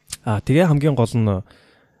 Тэгээ хамгийн гол нь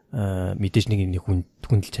мэдээж нэг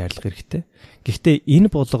хүндэлж хайрлах хэрэгтэй. Гэхдээ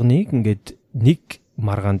энэ болгоныг ингээд нэг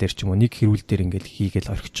маргаан дээр ч юм уу нэг хэрүүл дээр ингээд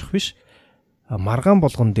хийгээл орхичих биш. Маргаан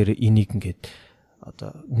болгон дээр энийг ингээд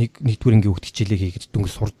одоо нэгдүгээр ингээд өгд хичээлээ хийгээд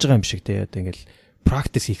дүнгэл сурж байгаа юм шиг те одоо ингээд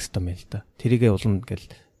practice хийх хэрэгтэй байна л да. Тэрийгээ улам ингээд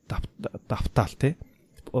давтаал те.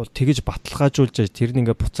 Тэгэж баталгаажуулж тэр нь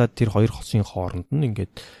ингээд буцаад тэр хоёр хосын хооронд нь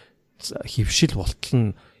ингээд хөвшил болтол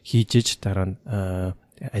нь хийж иж дараа нь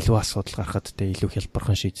аливаа асуудал гарахад тэ илүү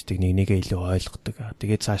хялбархан шийддэг нэгээ илүү ойлгодог.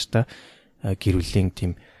 Тэгээд цаашдаа гэр бүлийн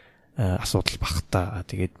тийм асуудал багтаа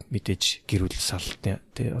тэгээд мэдээж гэр бүл салт тэ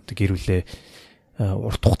одоо гэр бүлээ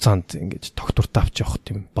урт хугацаанд ингэж тогтвортой авч явах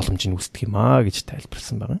тийм боломж нь үүсдэг юм аа гэж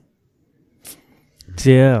тайлбарласан байна.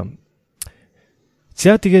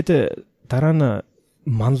 За тэгээд дараа нь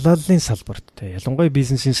манлайллын салбарт те ялангуяа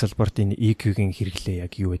бизнесийн салбарт энэ EQ-гийн хэрэглээ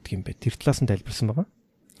яг юу гэдэг юм бэ? Тэр талаас нь тайлбарсан байгаа.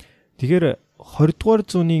 Тэгэхээр 20 дугаар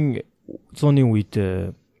зууны үед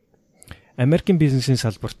Америкийн бизнесийн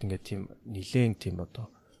салбарт ингээд тийм нэлээд тийм одоо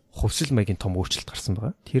хувьсэл маягийн том өөрчлөлт гарсан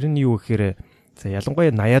байгаа. Тэр нь юу гэхээр за ялангуяа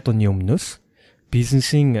 80-аад оны өмнөөс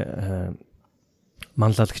бизнесийн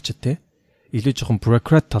манлайлагчид те илүү жоохон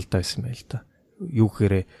бюрократ талтай байсан байл та. Юу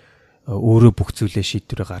гэхээр өөрөө бүх зүйлээ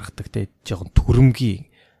шийдвэрээ гаргадаг те жоохон төрөмгийн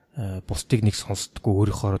бусдыг нэг сонсдоггүй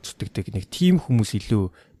өөрийнхөө зүтгэдэг нэг тим хүмүүс илүү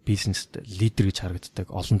бизнест лидер гэж харагддаг,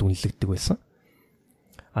 олонд үнэлэгддэг байсан.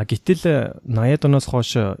 Гэтэл 80-аад оноос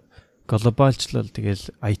хойш глобалчлал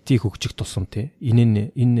тэгэл IT хөгжих тусам те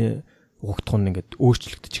энэ угтх нь ингээд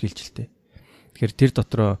өөрчлөгдөж эхэлж л те. Тэгэхээр тэр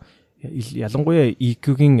дотроо ялангуяа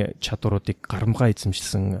EQ-гийн чадваруудыг гарамгаа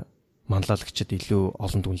эзэмшсэн манлайлагчид илүү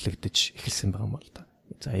олонд үнэлэгдэж эхэлсэн байгаа юм л да.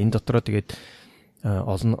 За энэ дотроо тэгээд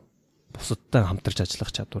олон бусадтай хамтарч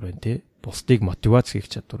ажиллах чадвар байна тий. Бусдыг мотивац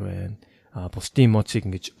хийх чадвар байна. Бусдын эмоцийг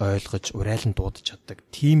ингэж ойлгож, урайлан дуудаж чаддаг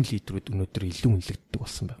тим лидерүүд өнөөдөр илүү үнэлэгддэг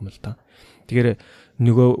болсон байх юм л да. Тэгэхээр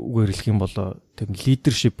нөгөөгээр хэлэх юм бол тэр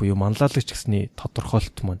лидершип буюу манлайлагч гэсний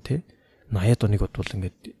тодорхойлолт маань тий 80-аад оныг бодвол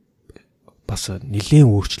ингээд бас нэлээд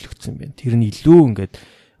өөрчлөгдсөн байна. Тэр нь илүү ингээд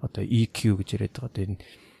одоо EQ гэж яриад байгаа энэ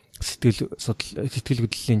сэтгэл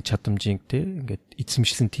хөдлөлийн чадамжийг те ингээд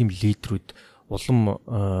эзэмшсэн тим лидерүүд улам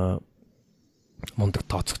мундаг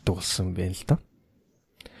тооцогддог болсон байна л да.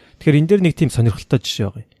 Тэгэхээр энэ дээр нэг тийм сонирхолтой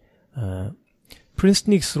жишээ байгаа.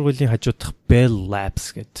 Princeton-ийн сургуулийн хажуудах Bell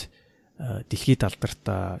Labs гэдэг дэлхийд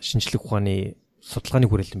алдартай шинжлэх ухааны судалгааны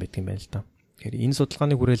хүрээлэн байдаг юм байна л да. Тэгэхээр энэ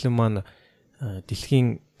судалгааны хүрээлэн маань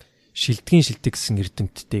дэлхийн шилдэг гэсэн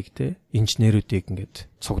эрдэмтдийг те инженерүүдийг ингээд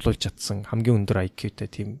цуглуулж чадсан хамгийн өндөр IQ-тэй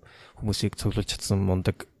тийм хүмүүсийг цуглуулж чадсан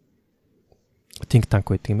мундаг think tank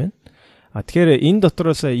байдаг юм байна. Тэгэхээр энэ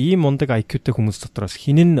дотроос ийм мундаг IQ-тэй хүмүүс дотроос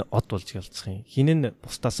хин нь од болж ялцах юм. Хин нь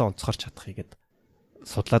бусдаасаа онцгорч чадахыг гээд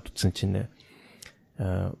судлаад үзсэн чинь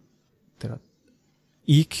тэр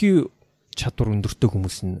EQ чадвар өндөртэй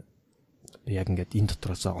хүмүүс нь яг ингээд энэ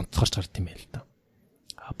дотроос онцгорч гард юм байл та.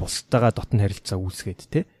 Бусдаагаа дотн харилцаа үүсгээд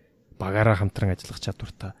те багаараа хамтран ажиллах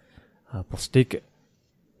чадвартай бусдыг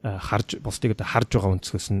харж байгаа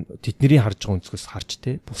өнцгөөс нь тэдний харж байгаа өнцгөөс харж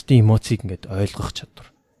те бусдын эмоцийг ингээд ойлгох чадвар.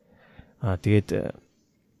 Тэгээд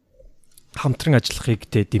хамтран ажиллахыг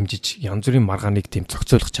те дэмжиж янз бүрийн маргааныг тийм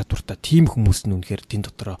зохицуулах чадвартай тийм хүмүүс нь үнэхээр тэн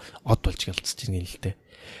дотороо од болж галзж байгаа юм л те.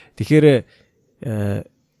 Тэгэхээр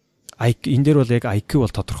энэ дээр бол яг IQ бол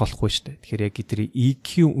тодорхойлохгүй шүү дээ. Тэгэхээр яг тэр EQ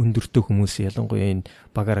өндөртэй хүмүүс ялангуяа энэ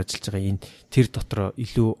багаар ажиллаж байгаа энэ тэр дотроо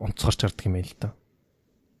илүү онцгорч гардаг юм байна л да.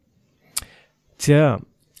 За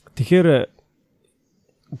тэгэхээр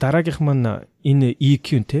дараагийнх маань энэ EQ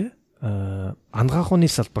те ангаах ухааны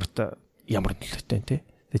салбарт ямар нөлөөтэй те.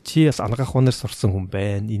 Чи бас ангаах ухаанаар сурсан хүн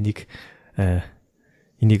байна. Энийг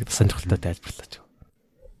сонирхолтой тайлбарлаач.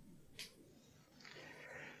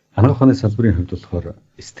 Ангаах ухааны салбарын хувьд болохоор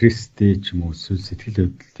стресстэй ч юм уу эсвэл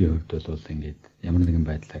сэтгэл хөдлөлийн хувьд бол ингээд ямар нэгэн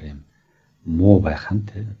байдлаар юм муу байх нь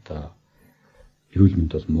те одоо эрүүл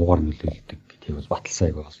мэнд бол муугар нөлөөлдөг гэдгийг бол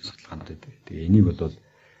баталсан аяга болсон судалгаанууд байдаг. Тэгээ энийг бол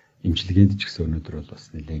эмчилгээнд ч гэсэн өнөөдөр бол бас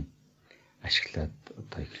нэлээд ашиглаад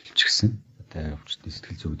одоо эхэлчихсэн. Одоо өвчтний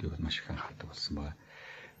сэтгэл зүйн бол маш их анхаардаг болсон байна.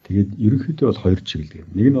 Тэгээд ерөнхийдөө бол хоёр чиглэл.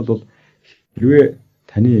 Нэг нь бол хэрвээ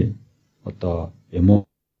таны одоо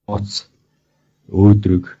эмоц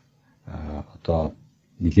өөдрөг одоо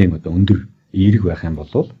нэлээд одоо өндөр эерэг байх юм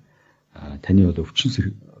бол таны бол өвчин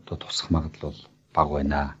одоо тусах магадлал бол бага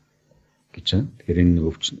байна гэж байна. Тэгэхээр энэ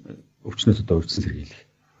өвчнөөс одоо өвчин сэргийлэх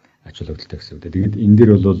ач холбогдолтой гэсэн үг. Тэгээд энэ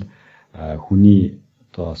дээр бол хүний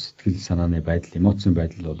одоо сэтгэл санааны байдал, эмоцийн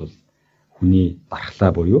байдал бол хүний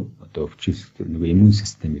дархлаа буюу одоо өвчин нэг иммун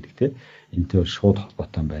систем гэдэг тийм энэтэй шууд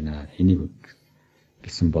холбоотой байна. Энийг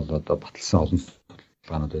гэсэн бол одоо баталсан олон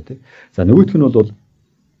судалгаанууд байдаг. За нөгөөх нь бол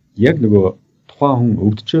яг нөгөө тухайн хүн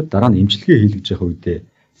өвдөж дараа нь эмчилгээ хийлгэж явах үедээ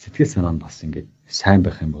сэтгэл санаа нь бас ингээд сайн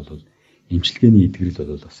байх юм бол эмчилгээний эдгэрэл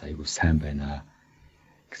бол бас айгүй сайн байна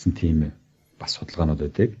гэсэн тийм бас судалгаанууд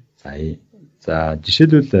байдаг. За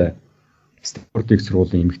жишээлбэл Стэнфордын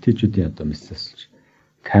сургуулийн эмэгтэйчүүдийн одоо Mrs.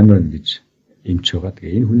 Cameron гэж эмч байгаа.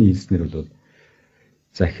 Тэгээ энэ хүний хэлснээр бол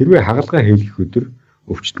за хэрвээ хагалгаа хийлгэх өдөр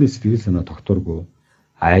өвчтний сэтгэл санаа тогтворгүй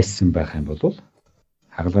айсан байх юм бол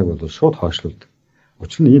хагалгааг бол шууд хойшлуулдаг.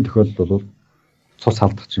 Учир нь ийм тохиолдолд бол цус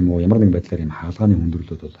алдах ч юм уу ямар нэгэн байдлаар юм хагалгааны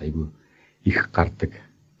хүндрэлүүд бол айгүй их гардаг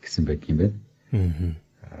гэсэн байдаг юм байна.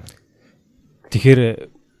 Тэгэхээр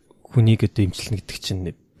хүнийг одоо эмчилнэ гэдэг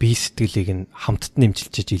чинь бие сэтгэлийг нь хамтд нь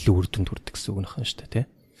эмчилж илүү үр дүнд хүрдэг гэсэн үг нөхөн шүү дээ,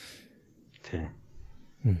 тий.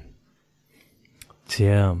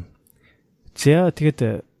 За. За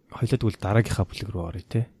тэгээд хоёлаа тэгвэл дараагийнхаа бүлэг рүү оръё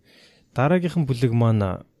те. Дараагийнхан бүлэг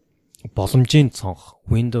маань боломжийн цонх,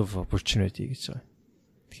 window of opportunity гэж байгаа.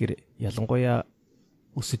 Тэгэхээр ялангуяа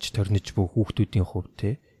өсөж торниж буй хүүхдүүдийн хувьд те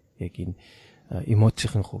яг энэ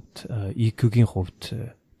эмоцийн хувьд, EQ-гийн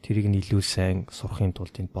хувьд тэрийг нь илүү сайн сурахын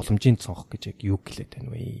тулд энэ боломжийн цонх гэж яг юу гэлээд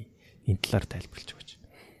байна вэ? Энэ талаар тайлбарлаж өгөөч.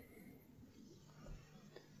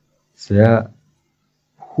 За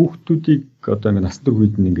хүүхдүүдийг одоо ингээд насны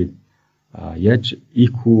үед нь ингээд яаж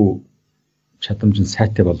EQ чадамж нь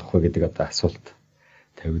сайтай болох вэ гэдэг одоо асуулт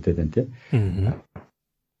тавигдаад байна тийм.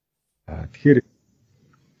 Тэгэхээр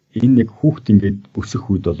энэ нэг хүүхд ингээд өсөх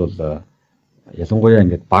үед бол ялангуяа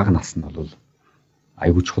ингээд бага нас нь бол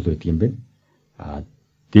аюул чухал байдаг юм байна.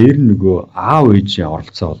 Дээр нь нөгөө аав ээжийн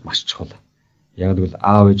оролцоо бол маш чухал. Яг л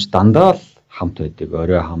аав ээж дандаа л хамт байдаг.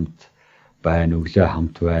 Орой хамт байна, өглөө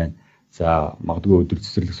хамт байна. За магадгүй өдөр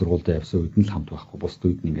цэцэрлэг сургуультай явсан үед нь л хамт байхгүй. Бусд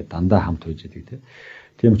үед нь ингээд дандаа хамт байж байдаг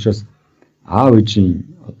тийм учраас аав ээжийн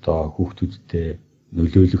одоо хүүхдүүдтэй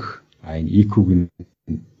нөлөөлөх энэ EQ-г нь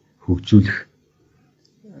хөгжүүлэх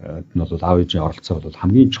нь бол аав ээжийн оролцоо бол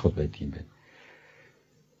хамгийн чухал байдаг юм байна.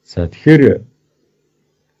 За тэгэхээр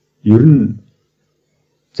ер нь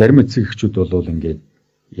зарим эцэг эхчүүд бол ингээд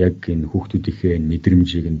яг энэ хүүхдүүдийнхээ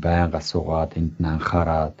мэдрэмжийг нь байнга асуугаад энд нь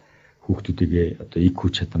анхаарад хүүхдүүдийн одоо EQ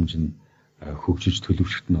чадамж нь хөгжиж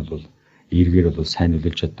төлөвшөлт нь бол эргээр бол сайн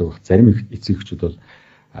нөлөөлж чаддаг. Зарим эцэг эхчүүд бол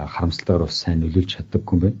харамсалтайгаар бас сайн нөлөөлж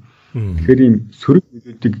чаддаггүй юм байна. Тэгэхээр ийм сөрөг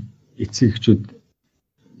нөлөөлдөг эцэг эхчүүд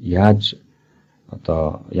яаж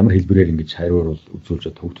одоо ямар хэлбэрээр ингэж хариур үзүүлж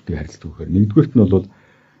одоо хүүхдүүдийг харилцдаг гэхээр нэгдүгээрт нь бол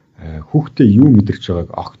хүүхдээ юу мэдэрч байгааг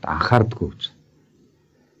огт анхаардаггүй гэж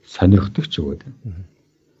сонирхдог ч өгөөд.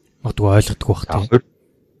 Магадгүй ойлгодгүй бах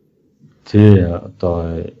тий. Одоо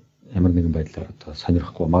ямар нэгэн байдлаар одоо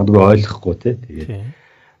сонирхгүй, магадгүй ойлгохгүй тий. Тэгээд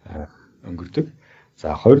өнгөрдөг.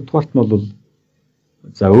 За хоёрдугаарт нь бол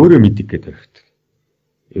за өөрөө мэддэг гэдэг орхидог.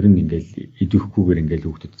 Ер нь ингээл идэвхгүйгээр ингээл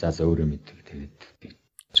хүүхдүүд за өөрөө мэддэг тэгээд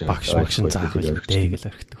багш заах байх дээ гэж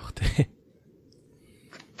орхидог бах тий.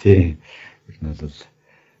 Тий. Ер нь бол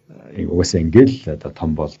угаасаа ингээл одоо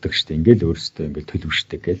том болдог штэ ингээл өөрсдөө ингээл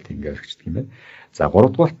төлөвшдөг гээл ингээ орхичдаг юм байна. За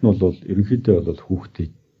гуравдугаарт нь бол ерөнхийдөө бол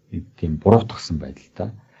хүүхдийг тийм буруутгсан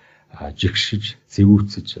байдалтай жигшиж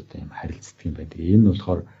зэвүүцэж одоо юм харилцдаг юм байна. Тэгээ энэ нь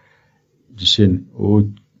болохоор жишээ нь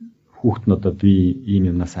хүүхд нь одоо би ийм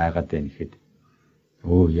юмнаас айгаад байна гэхэд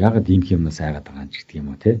яагаад ийм юмнаас айгаад байгаа юм ч гэдэг юм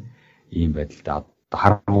уу те. Ийм байдалтай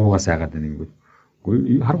харангуугаас айгаад байна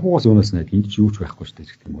гэвэл харангуугаас өнөөс найд энд ч юу ч байхгүй штэ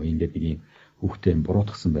гэдэг юм уу. Ингээд нэг юм хүүхдээ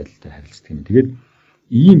буруутгсан байдалтай харилцдаг юм. Тэгээд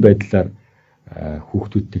ийм байдлаар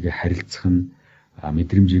хүүхдүүдтэйгээ харилцах нь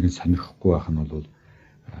мэдрэмжийг нь сонирхохгүй байх нь бол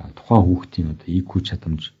тухайн хүүхдийн одоо EQ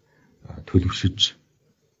чадамж төлөвшөж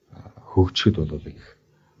хөгжөхөд бол их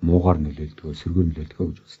муугар нөлөөлдөг, сөргөөр нөлөөлдөг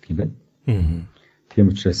гэж үздэг юм байна. Тийм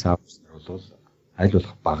учраас аавч нар бол аль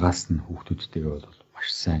болох багаас нь хүүхдүүдтэйгээ бол маш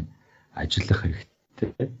сайн ажиллах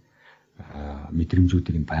хэрэгтэй.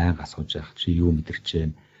 Мэдрэмжүүдийг нь байнга асууж явах чи юу мэдэрч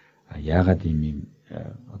байна? Яагаад ийм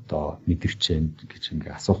одоо мэдэрч байна гэж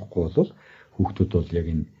ингээ асуухгүй бол хүүхдүүд бол яг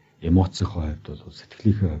энэ эмоцийн хувьд бол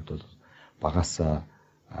сэтгэлийн хувьд бол багасаа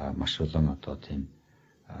маш олон одоо тийм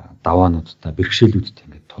даваануудтай бэрхшээлүүдтэй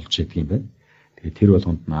ингээд тулж яадаг юм байна. Тэгээ тэр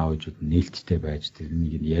болгонд нь аав ээжүүд нээлттэй байж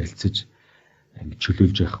тэрнийг ярилцаж ингээд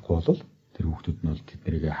чөлөөлж явахгүй бол тэр хүүхдүүд нь бол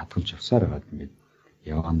тэднийг хадгалж явсаар байгаад ингээд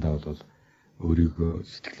явандаа бол өөрийгөө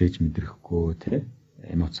сэтгэлээж мэдрэхгүй тий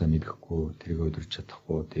эмоцоо мэдрэхгүй тэрийг өдөрч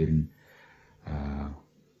чадахгүй тэр нь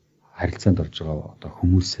харилцаанд орж байгаа одоо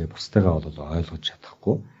хүмүүсээ бусдаагаа бол ойлгож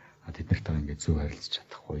чадахгүй тэд нартай ингээд зөв харилцаж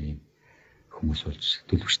чадахгүй юм хүмүүс болж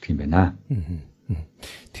төлөвшдөг юм байна.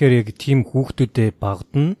 Тэгэхээр яг тийм хүүхдүүдэд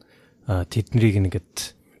багдана тэднийг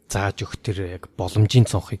ингээд зааж өгөх тэр яг боломжийн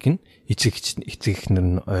цонхыг нь эцэг эхнэр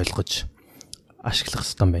нь ойлгож ашиглах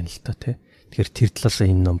хэрэгтэй байна л та тий. Тэгэхээр тэр талаас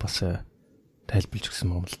энэ ном бас тайлбарлаж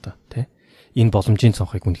өгсөн юм л та тий. Энэ боломжийн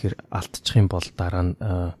цонхыг үнэхээр алдчих юм бол дараа нь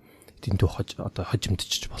дэндүү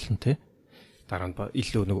хожимдчих болно тий. Дараа нь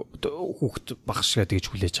илүү нэг хүүхд багшгаа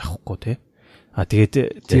тэгж хүлээж авахгүй тий.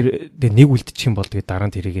 Тэгээд тэр нэг үлдчих юм бол тэгээд дараа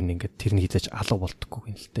нь тэрийг ингээд тэр нь хизээч алга болдоггүй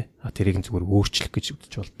юм л дээ. Тэрийг нь зүгээр өөрчлөх гэж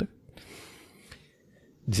үзэж болдог.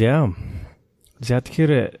 За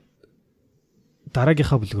тэгэхээр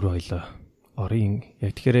дараагийнхаа бүлэг рүү хоёлоо оръё.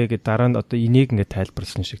 Яг тэгэхээр дараа нь одоо энийг ингээд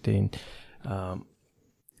тайлбарласан шиг те энэ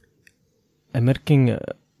Америкийн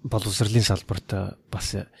боловсролын салбарт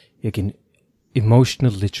бас яг энэ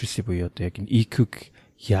emotional literacy буюу одоо яг энэ EQ-г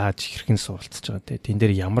яаж хэрхэн суралцж байгаа те тэн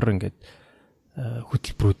дээр ямар ингээд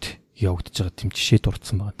хөтөлбөрүүд явагдаж байгаа тэм жишээ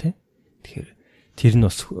дурдсан байгаа тий. Тэгэхээр тэр нь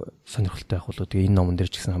бас сонирхолтой байх болоо тэгээ энэ номон дээр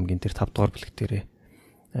ч гэсэн хамгийн тэр 5 дугаар бүлэг дээрээ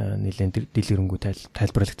нэлээд дэлгэрэнгүй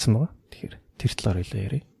тайлбарлагдсан байгаа. Тэгэхээр Тэр талаар хэлээ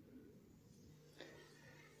ярив.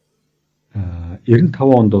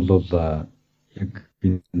 95 онд бол яг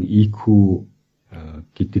энэ EQ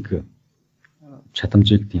гэдэг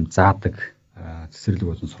чадамжийг тийм заадаг цэцэрлэг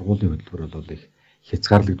болон сургуулийн хөтөлбөр бол их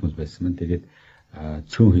хязгаарлагдмал байсан мэн. Тэгээд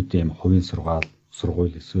цөөн хэдийн хувийн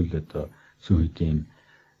сургууль эсвэл одоо цөөн хэдийн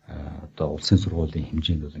одоо улсын сургуулийн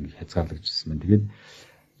хэмжээнд бол ингэ хязгаарлагдчихсан мэн. Тэгээд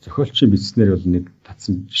зохиолчийн бичснээр бол нэг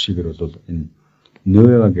татсан жишээгээр бол энэ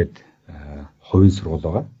Нöva гэдэг хувийн сургууль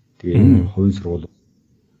байгаа. Тэгээ энэ хувийн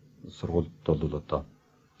сургуульд бол одоо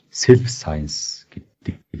self science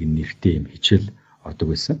гэдэг нэртэй юм хичээл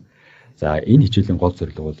ордог байсан. За энэ хичээлийн гол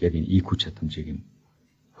зорилго бол яг энэ EQ чадамжийг нь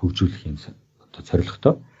хөгжүүлэх юм одоо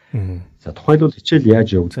зорилготой. За тухайлбал хичээл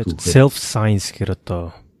яаж явагддаг вэ? Self science гэхээр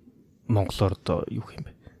одоо монголоор одоо юу юм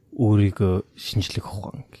бэ? Өөрийгөө шинжлэх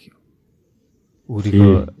ухаан гэх юм.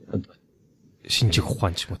 Өөрийгөө шинжих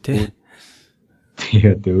ухаан ч юм уу те.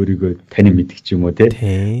 Тэгээ одоо өөрийгөө танин мэдэх ч юм уу те.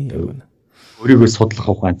 Өөрийгөө судлах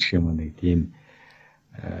ухаан ч юм уу нэг тийм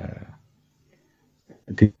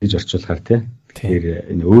тэгж орчуулахаар те.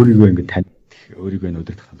 Тэгэхээр энэ өөрийгөө ингэ таних, өөрийгөө энэ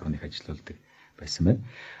удирдах талбарыг ажиллаулдаг байсан байна.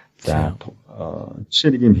 За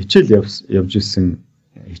жишээ нэг юм хичээл явж исэн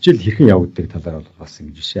хичээл хэрхэн явагддаг талаар бол бас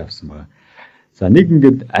ингэ жишээ авсан байгаа. За нэг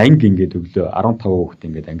ингээд анги ингээд өглөө 15 хүүхэд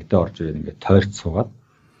ингээд ангидаа орж ирээд ингээд тойрч суугаад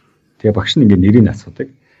тэгээ багш нь ингээд нэрийг асуудаг.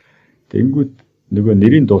 Тэнгүүд нөгөө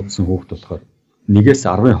нэрийг дуудсан хүүхэд болохоор 1-ээс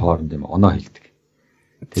 10-ын хооронд юм оноо хэлдэг.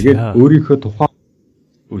 Тэгээд өөрийнхөө тухайн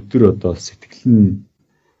өдөр одоо сэтгэл нь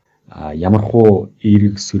ямархуу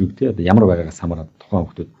эерэг сөрөг одоо ямар байгаагаас хамаарат тухайн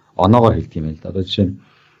хүүхдүүд оноогоор хэлдэг юм л да. Одоо жишээ нь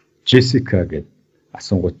Jessica гэдэг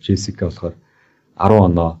асуунгууд Jessica болохоор 10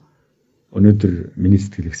 оноо өнөөдөр миний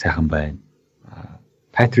сэтгэл их сайхан байна.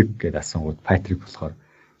 Patrick гэдэг асуунгууд Patrick болохоор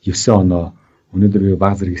 9 оноо өнөөдөр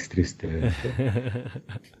баг зэрэг стресстэй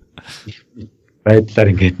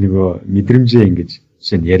байдлаар ингээд нөгөө мэдрэмжээ ингэж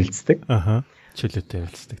жишээ нь ярилцдаг. Аха. Чөлөөтэй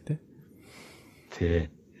ярилцдаг тий.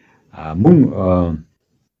 Мөн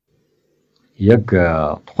яг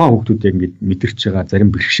тухайн хүүхдүүд яг ингэж мэдэрч байгаа зарим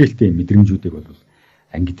бэрхшээлтэй мэдрэмжүүдийг бол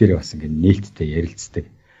анги дээр бас ингэ нээлттэй ярилцдаг.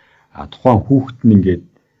 Тухайн хүүхэд нь ингээд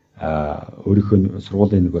өөрийнхөө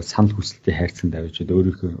сургуулийн нөгөө санал хүсэлтийн хайрцагт авчиад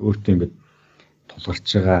өөртөө ингээд тулгарч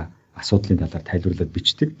байгаа асуудлын талаар тайлбарлаад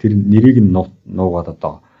бичдэг. Тэр нэрийг нь нуугаад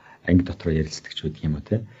одоо анги дотроо ярилцдаг ч байдаг юм уу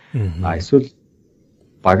те. Эсвэл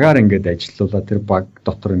багаар ингээд ажиллаулаад тэр баг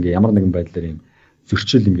дотор ингээд ямар нэгэн байдлаар юм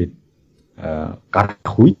зөрчил ингээд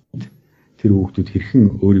гарах үед тэр хүүхдүүд хэрхэн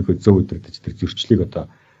өөрийгөө зөв удирдах тэр зөрчлийг одоо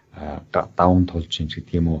даун тулж юм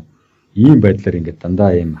гэдэг юм уу. Ийм байдлаар ингээд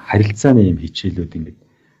дандаа ийм харилцааны ийм хичээлүүд ингээд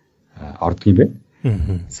ордог юм байна.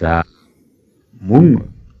 За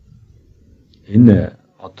мөн энэ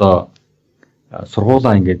одоо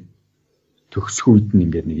сургуулаа ингээд төгсөх үед нь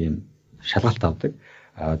ингээд нэг юм шалгалт авдаг.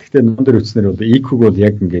 Гэхдээ ном дээр үзнээр бол EQ-г бол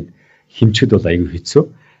яг ингээд хэмчихэд бол аюу хэцүү.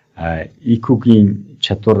 EQ-гийн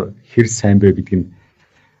чадвар хэр сайн бэ гэдэг нь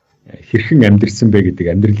хэрхэн амьдрсан бэ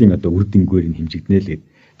гэдэг амьдралын одоо үр дүнгээр нь хэмжигднэ л гэд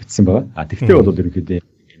бичсэн байгаа. Тэгвэл бол ерөнхийдөө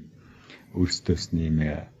өөрсдөөс нэм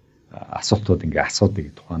асуултууд ингээ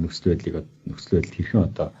асуудаг тухайн нөхцөл байдлыг хэрхэн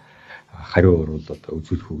одоо хариу урвал одоо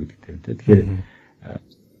үзүүлэх үү гэдэг тийм. Тэгэхээр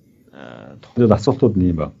тухайн асуултууд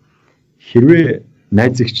нэм ба хэрвээ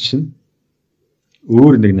найзагч чинь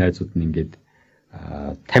өөр нэг найзууд нь ингээд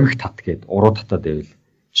тамхи тат гээд уруу татаад байвал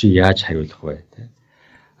чи яаж хариулах вэ те.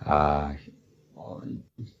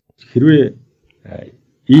 Хэрвээ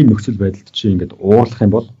ийм нөхцөл байдалд чи ингээд уурлах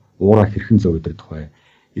юм бол уураа хэрхэн зөв удирдах вэ?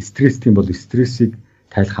 Стресстэй бол стрессийг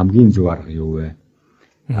тайлах хамгийн зөв арга юу вэ?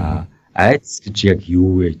 Айдас гэж яг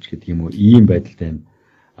юу вэ гэдэг юм уу? Ийм байдалтай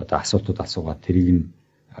одоо асуултууд асуугаад тэрийг нь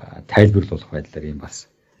тайлбарлуулах байдлаар юм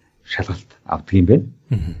бас шалгалт авдаг юм байна.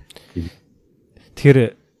 Тэгэхээр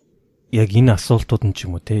яг энэ асуултууд нь ч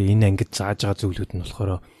юм уу те энэ ангид зааж байгаа зүйлүүд нь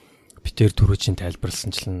болохоор битээр түрүүчийн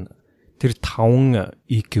тайлбарласанчлан тэр 5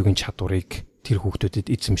 EQ-гийн чадварыг тэр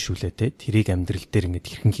хүүхдүүдэд эзэмшүүлээ те тэрийг амьдрал дээр ингээд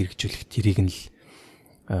хэрхэн хэрэгжүүлэх тэрийг нь л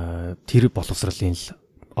тэр боловсролын л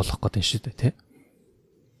олох гэдэг шүү дээ те.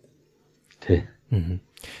 Тий.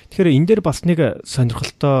 Тэгэхээр энэ дээр бас нэг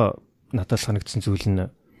сонирхолтой надад санагдсан зүйл нь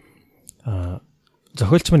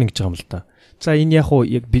зохиолч маань ингэж байгаа юм л да. За энэ яг уу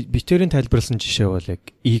яг битэрийн тайлбарласан жишээ бол яг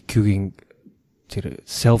EQ-гийн тэр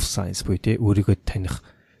self science буюу те өөрийгөө таних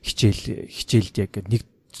хичээлд яг нэг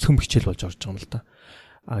цөм хичээл болж орж байгаа юм л да.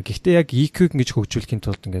 Гэхдээ яг EQ-г ингэж хөгжүүлэхийн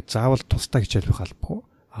тулд ингээд заавал тусдаа хичээл байх албагүй.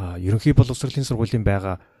 Ерөнхий боловсролын сургуулийн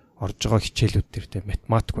байгаа орж байгаа хичээлүүд төр те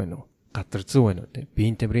математик байна уу? Гадар зүй байна уу те?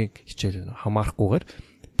 Биеийн тамирын хичээл байна уу? Хамаарахгүйгээр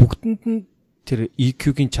бүгдэнд нь тэр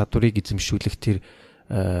EQ-гийн чадварыг эзэмшүүлэх тэр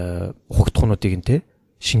хугтхуунуудыг нь те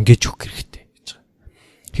шингээж өгөх хэрэгтэй гэж байгаа.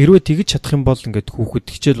 Хэрвээ тэгж чадах юм бол ингээд хүүхэд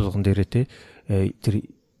хичээл болгон дээрээ те тэр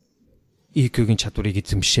EQ-гийн чадварыг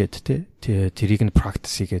эзэмшээд те тэрийг нь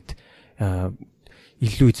practice хийгээд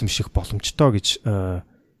илүү эзэмших боломжтой гэж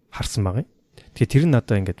харсан байгаа юм. Тэгэхээр тэр нь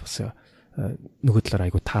надад ингээд бас нөгөө талаар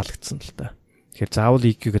айгу таалагдсан л та. Тэгэхээр заавал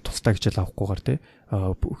EQ-гээ тусдаа хичээл авахгүйгээр те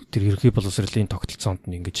тэр ерхий боловсролын тогтолцоонд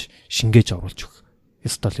нь ингэж шингээж оруулж өгөх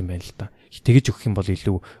ёстой юм байна л та. Тэгэж өгөх юм бол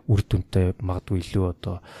илүү үр дүнтэй магадгүй илүү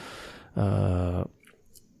одоо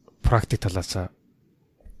практик талаас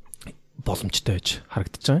боломжтой байж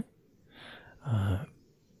харагдаж байгаа.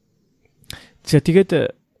 За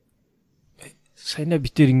тэгээд сайна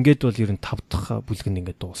битэр ингээд бол ер нь 5 дахь бүлэг нь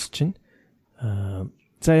ингээд дуусчихна.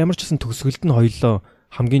 За ямар ч гэсэн төгсгөлд нь хоёлоо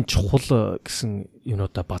хамгийн чухал гэсэн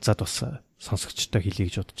юмудаа базаад бас сонсогчтой хэлье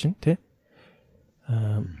гэж бодож байна тий.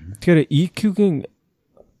 Тэгэхээр EQ-гийн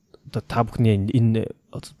одоо та бүхний энэ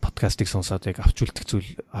подкастыг сонсоод яг авч үлдэх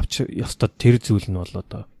зүйл авч ёстой тэр зүйл нь бол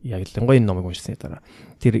одоо яг л энэ номыг уншсны дараа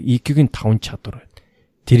тэр EQ-гийн 5 чадвар байна.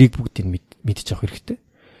 Тэрийг бүгдийг мэдчих авах хэрэгтэй.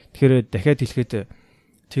 Тэгэхээр дахиад хэлэхэд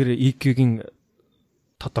тэр EQ-гийн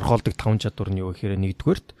тодорхойлдог 5 чадвар нь юу гэхээр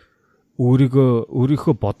нэгдүгээрт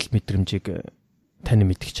өөрийнхөө бодол мэдрэмжийг тань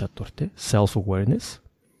мэдэх чадвар тий self awareness.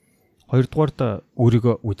 Хоёрдугаарт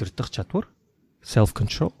өөрийгөө удирдах чадвар self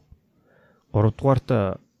control.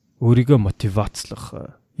 Гуравдугаарт өөрийгөө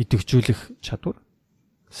мотивацлах, идэвхжүүлэх чадвар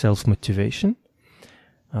self motivation.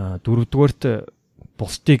 Дөрөвдүгээрт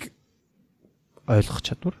бусдыг ойлгох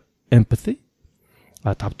чадвар empathy.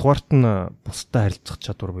 Тавдугаарт нь бусдад харилцах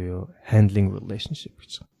чадвар буюу handling relationship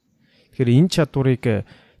гэж. Тэгэхээр энэ чадварыг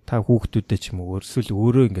та хүүхдүүдэд ч юм уу өөрсдөө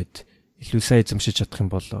өөрөө ингээд илүү сайн эзэмшиж чадах юм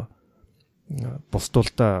бол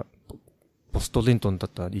бусдуулын дунд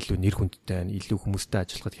одоо илүү нэр хүндтэй, илүү хүмүүстэй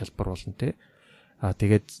ажиллахад хялбар болно те.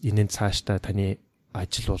 Тэгээд энэний цаашдаа таны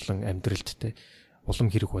ажил болон амьдралд те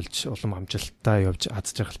улам хэрэг болж, улам амжилттай явж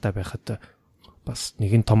аз жаргалтай байхад бас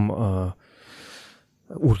нэгэн том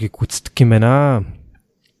үргийг гүйцэтгэх юм байна.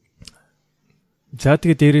 За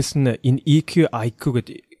тэгээд дээрэс нь энэ EQ, IQ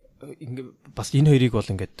гэдэг бас энэ хоёрыг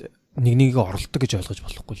бол ингээд нэг оролдог гэж ойлгож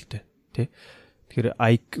болохгүй л дээ. Тэ? Тэгэхээр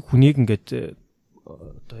IQ хүнийг ингээд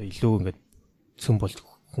одоо илүү ингээд хүн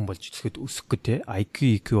болж өсөхөд өсөх гэдэг. IQ,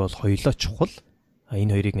 EQ бол хоёулаа чухал.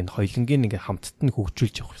 Энэ хоёрыг ингээд хоёулангийн ингээд хамтд нь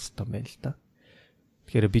хөгжүүлж явах хэрэгтэй байна л да.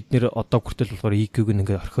 Тэгэхээр бид нэр одоо хүртэл болохоор EQ-г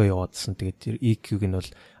ингээд орхио яваадсан. Тэгээд тэр EQ-г нь бол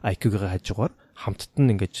IQ-гийн хажуугаар хамтд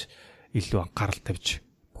нь ингээд илүү анхаарал тавьж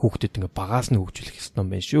хүүхдэд ингээд багаас нь хөгжүүлэх хэрэгтэй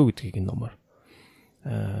байна шүү гэдгийг энэ номоор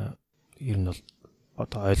ер нь бол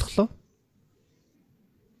одоо ойлголоо.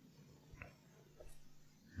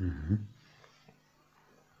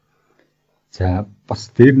 За бас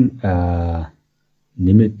дээр нь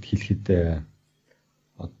нэмэт хэлэхэд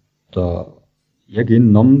одоо яг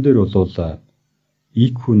энэ ном дээр бол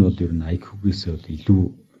EQ нь бол ер нь IQ-гээс бол илүү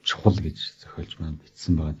чухал гэж зохиолч маань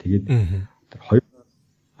бичсэн байгаа. Тэгээд тэр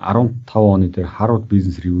 2015 оны дээр Harvard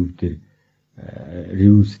Business Review дээр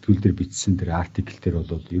review сэтгүүл дээр бичсэн тэр артикл дээр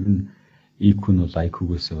бол ер нь EQ нь бол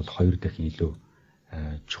IQ-гээс бол 2 дахин илүү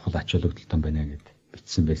чухал ач холбогдолтой байна гэд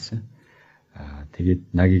бичсэн байсан. Тэгээд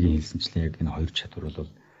Нагийн хэлсэнчлэн яг энэ хоёр чадвар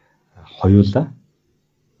бол хоёулаа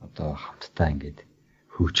одоо хамтдаа ингээд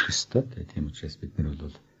хөгжих ёстой. Тийм учраас бид нар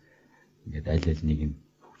бол ингээд аль нэг нь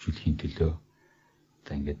хөгжүүлэхийн төлөө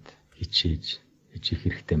одоо ингээд хичээж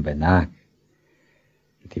хэрэгтэй юм байна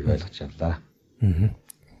гэдгийг ойлгож авлаа.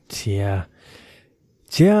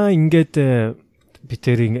 За ингээд би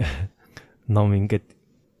тэрийн ном ингээд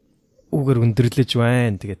үгээр өндөрлөж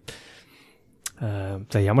байна. Тэгээд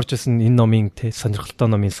за ямар ч байсан энэ номын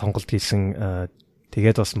сонирхолтой номын сонголт хийсэн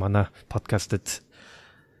тэгээд бас манай подкастэд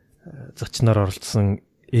зочноор оролцсон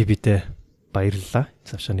Эбидэ баярлалаа.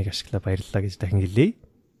 Завшааныг ашиглаа баярлалаа гэж дахин хэлье.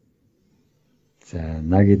 За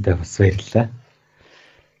Нагидэ бас баярлалаа.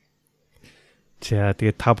 За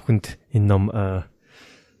тэгээд та бүхэнд энэ ном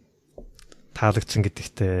таалагдсан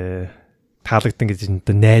таалагдсан гэж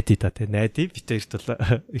найдаа та тий найдаа би тэрт бол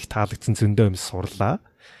их таалагдсан зөндөө юм сурлаа.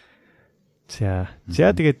 За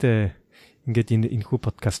тэгээд ингээд энэ хүү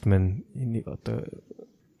подкаст маань энэ одоо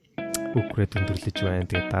үгрээд өндөрлөж байна.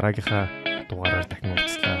 Тэгээд дараагийнхаа дугаараар дахин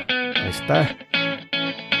уулзлаа.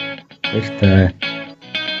 Баярлалаа.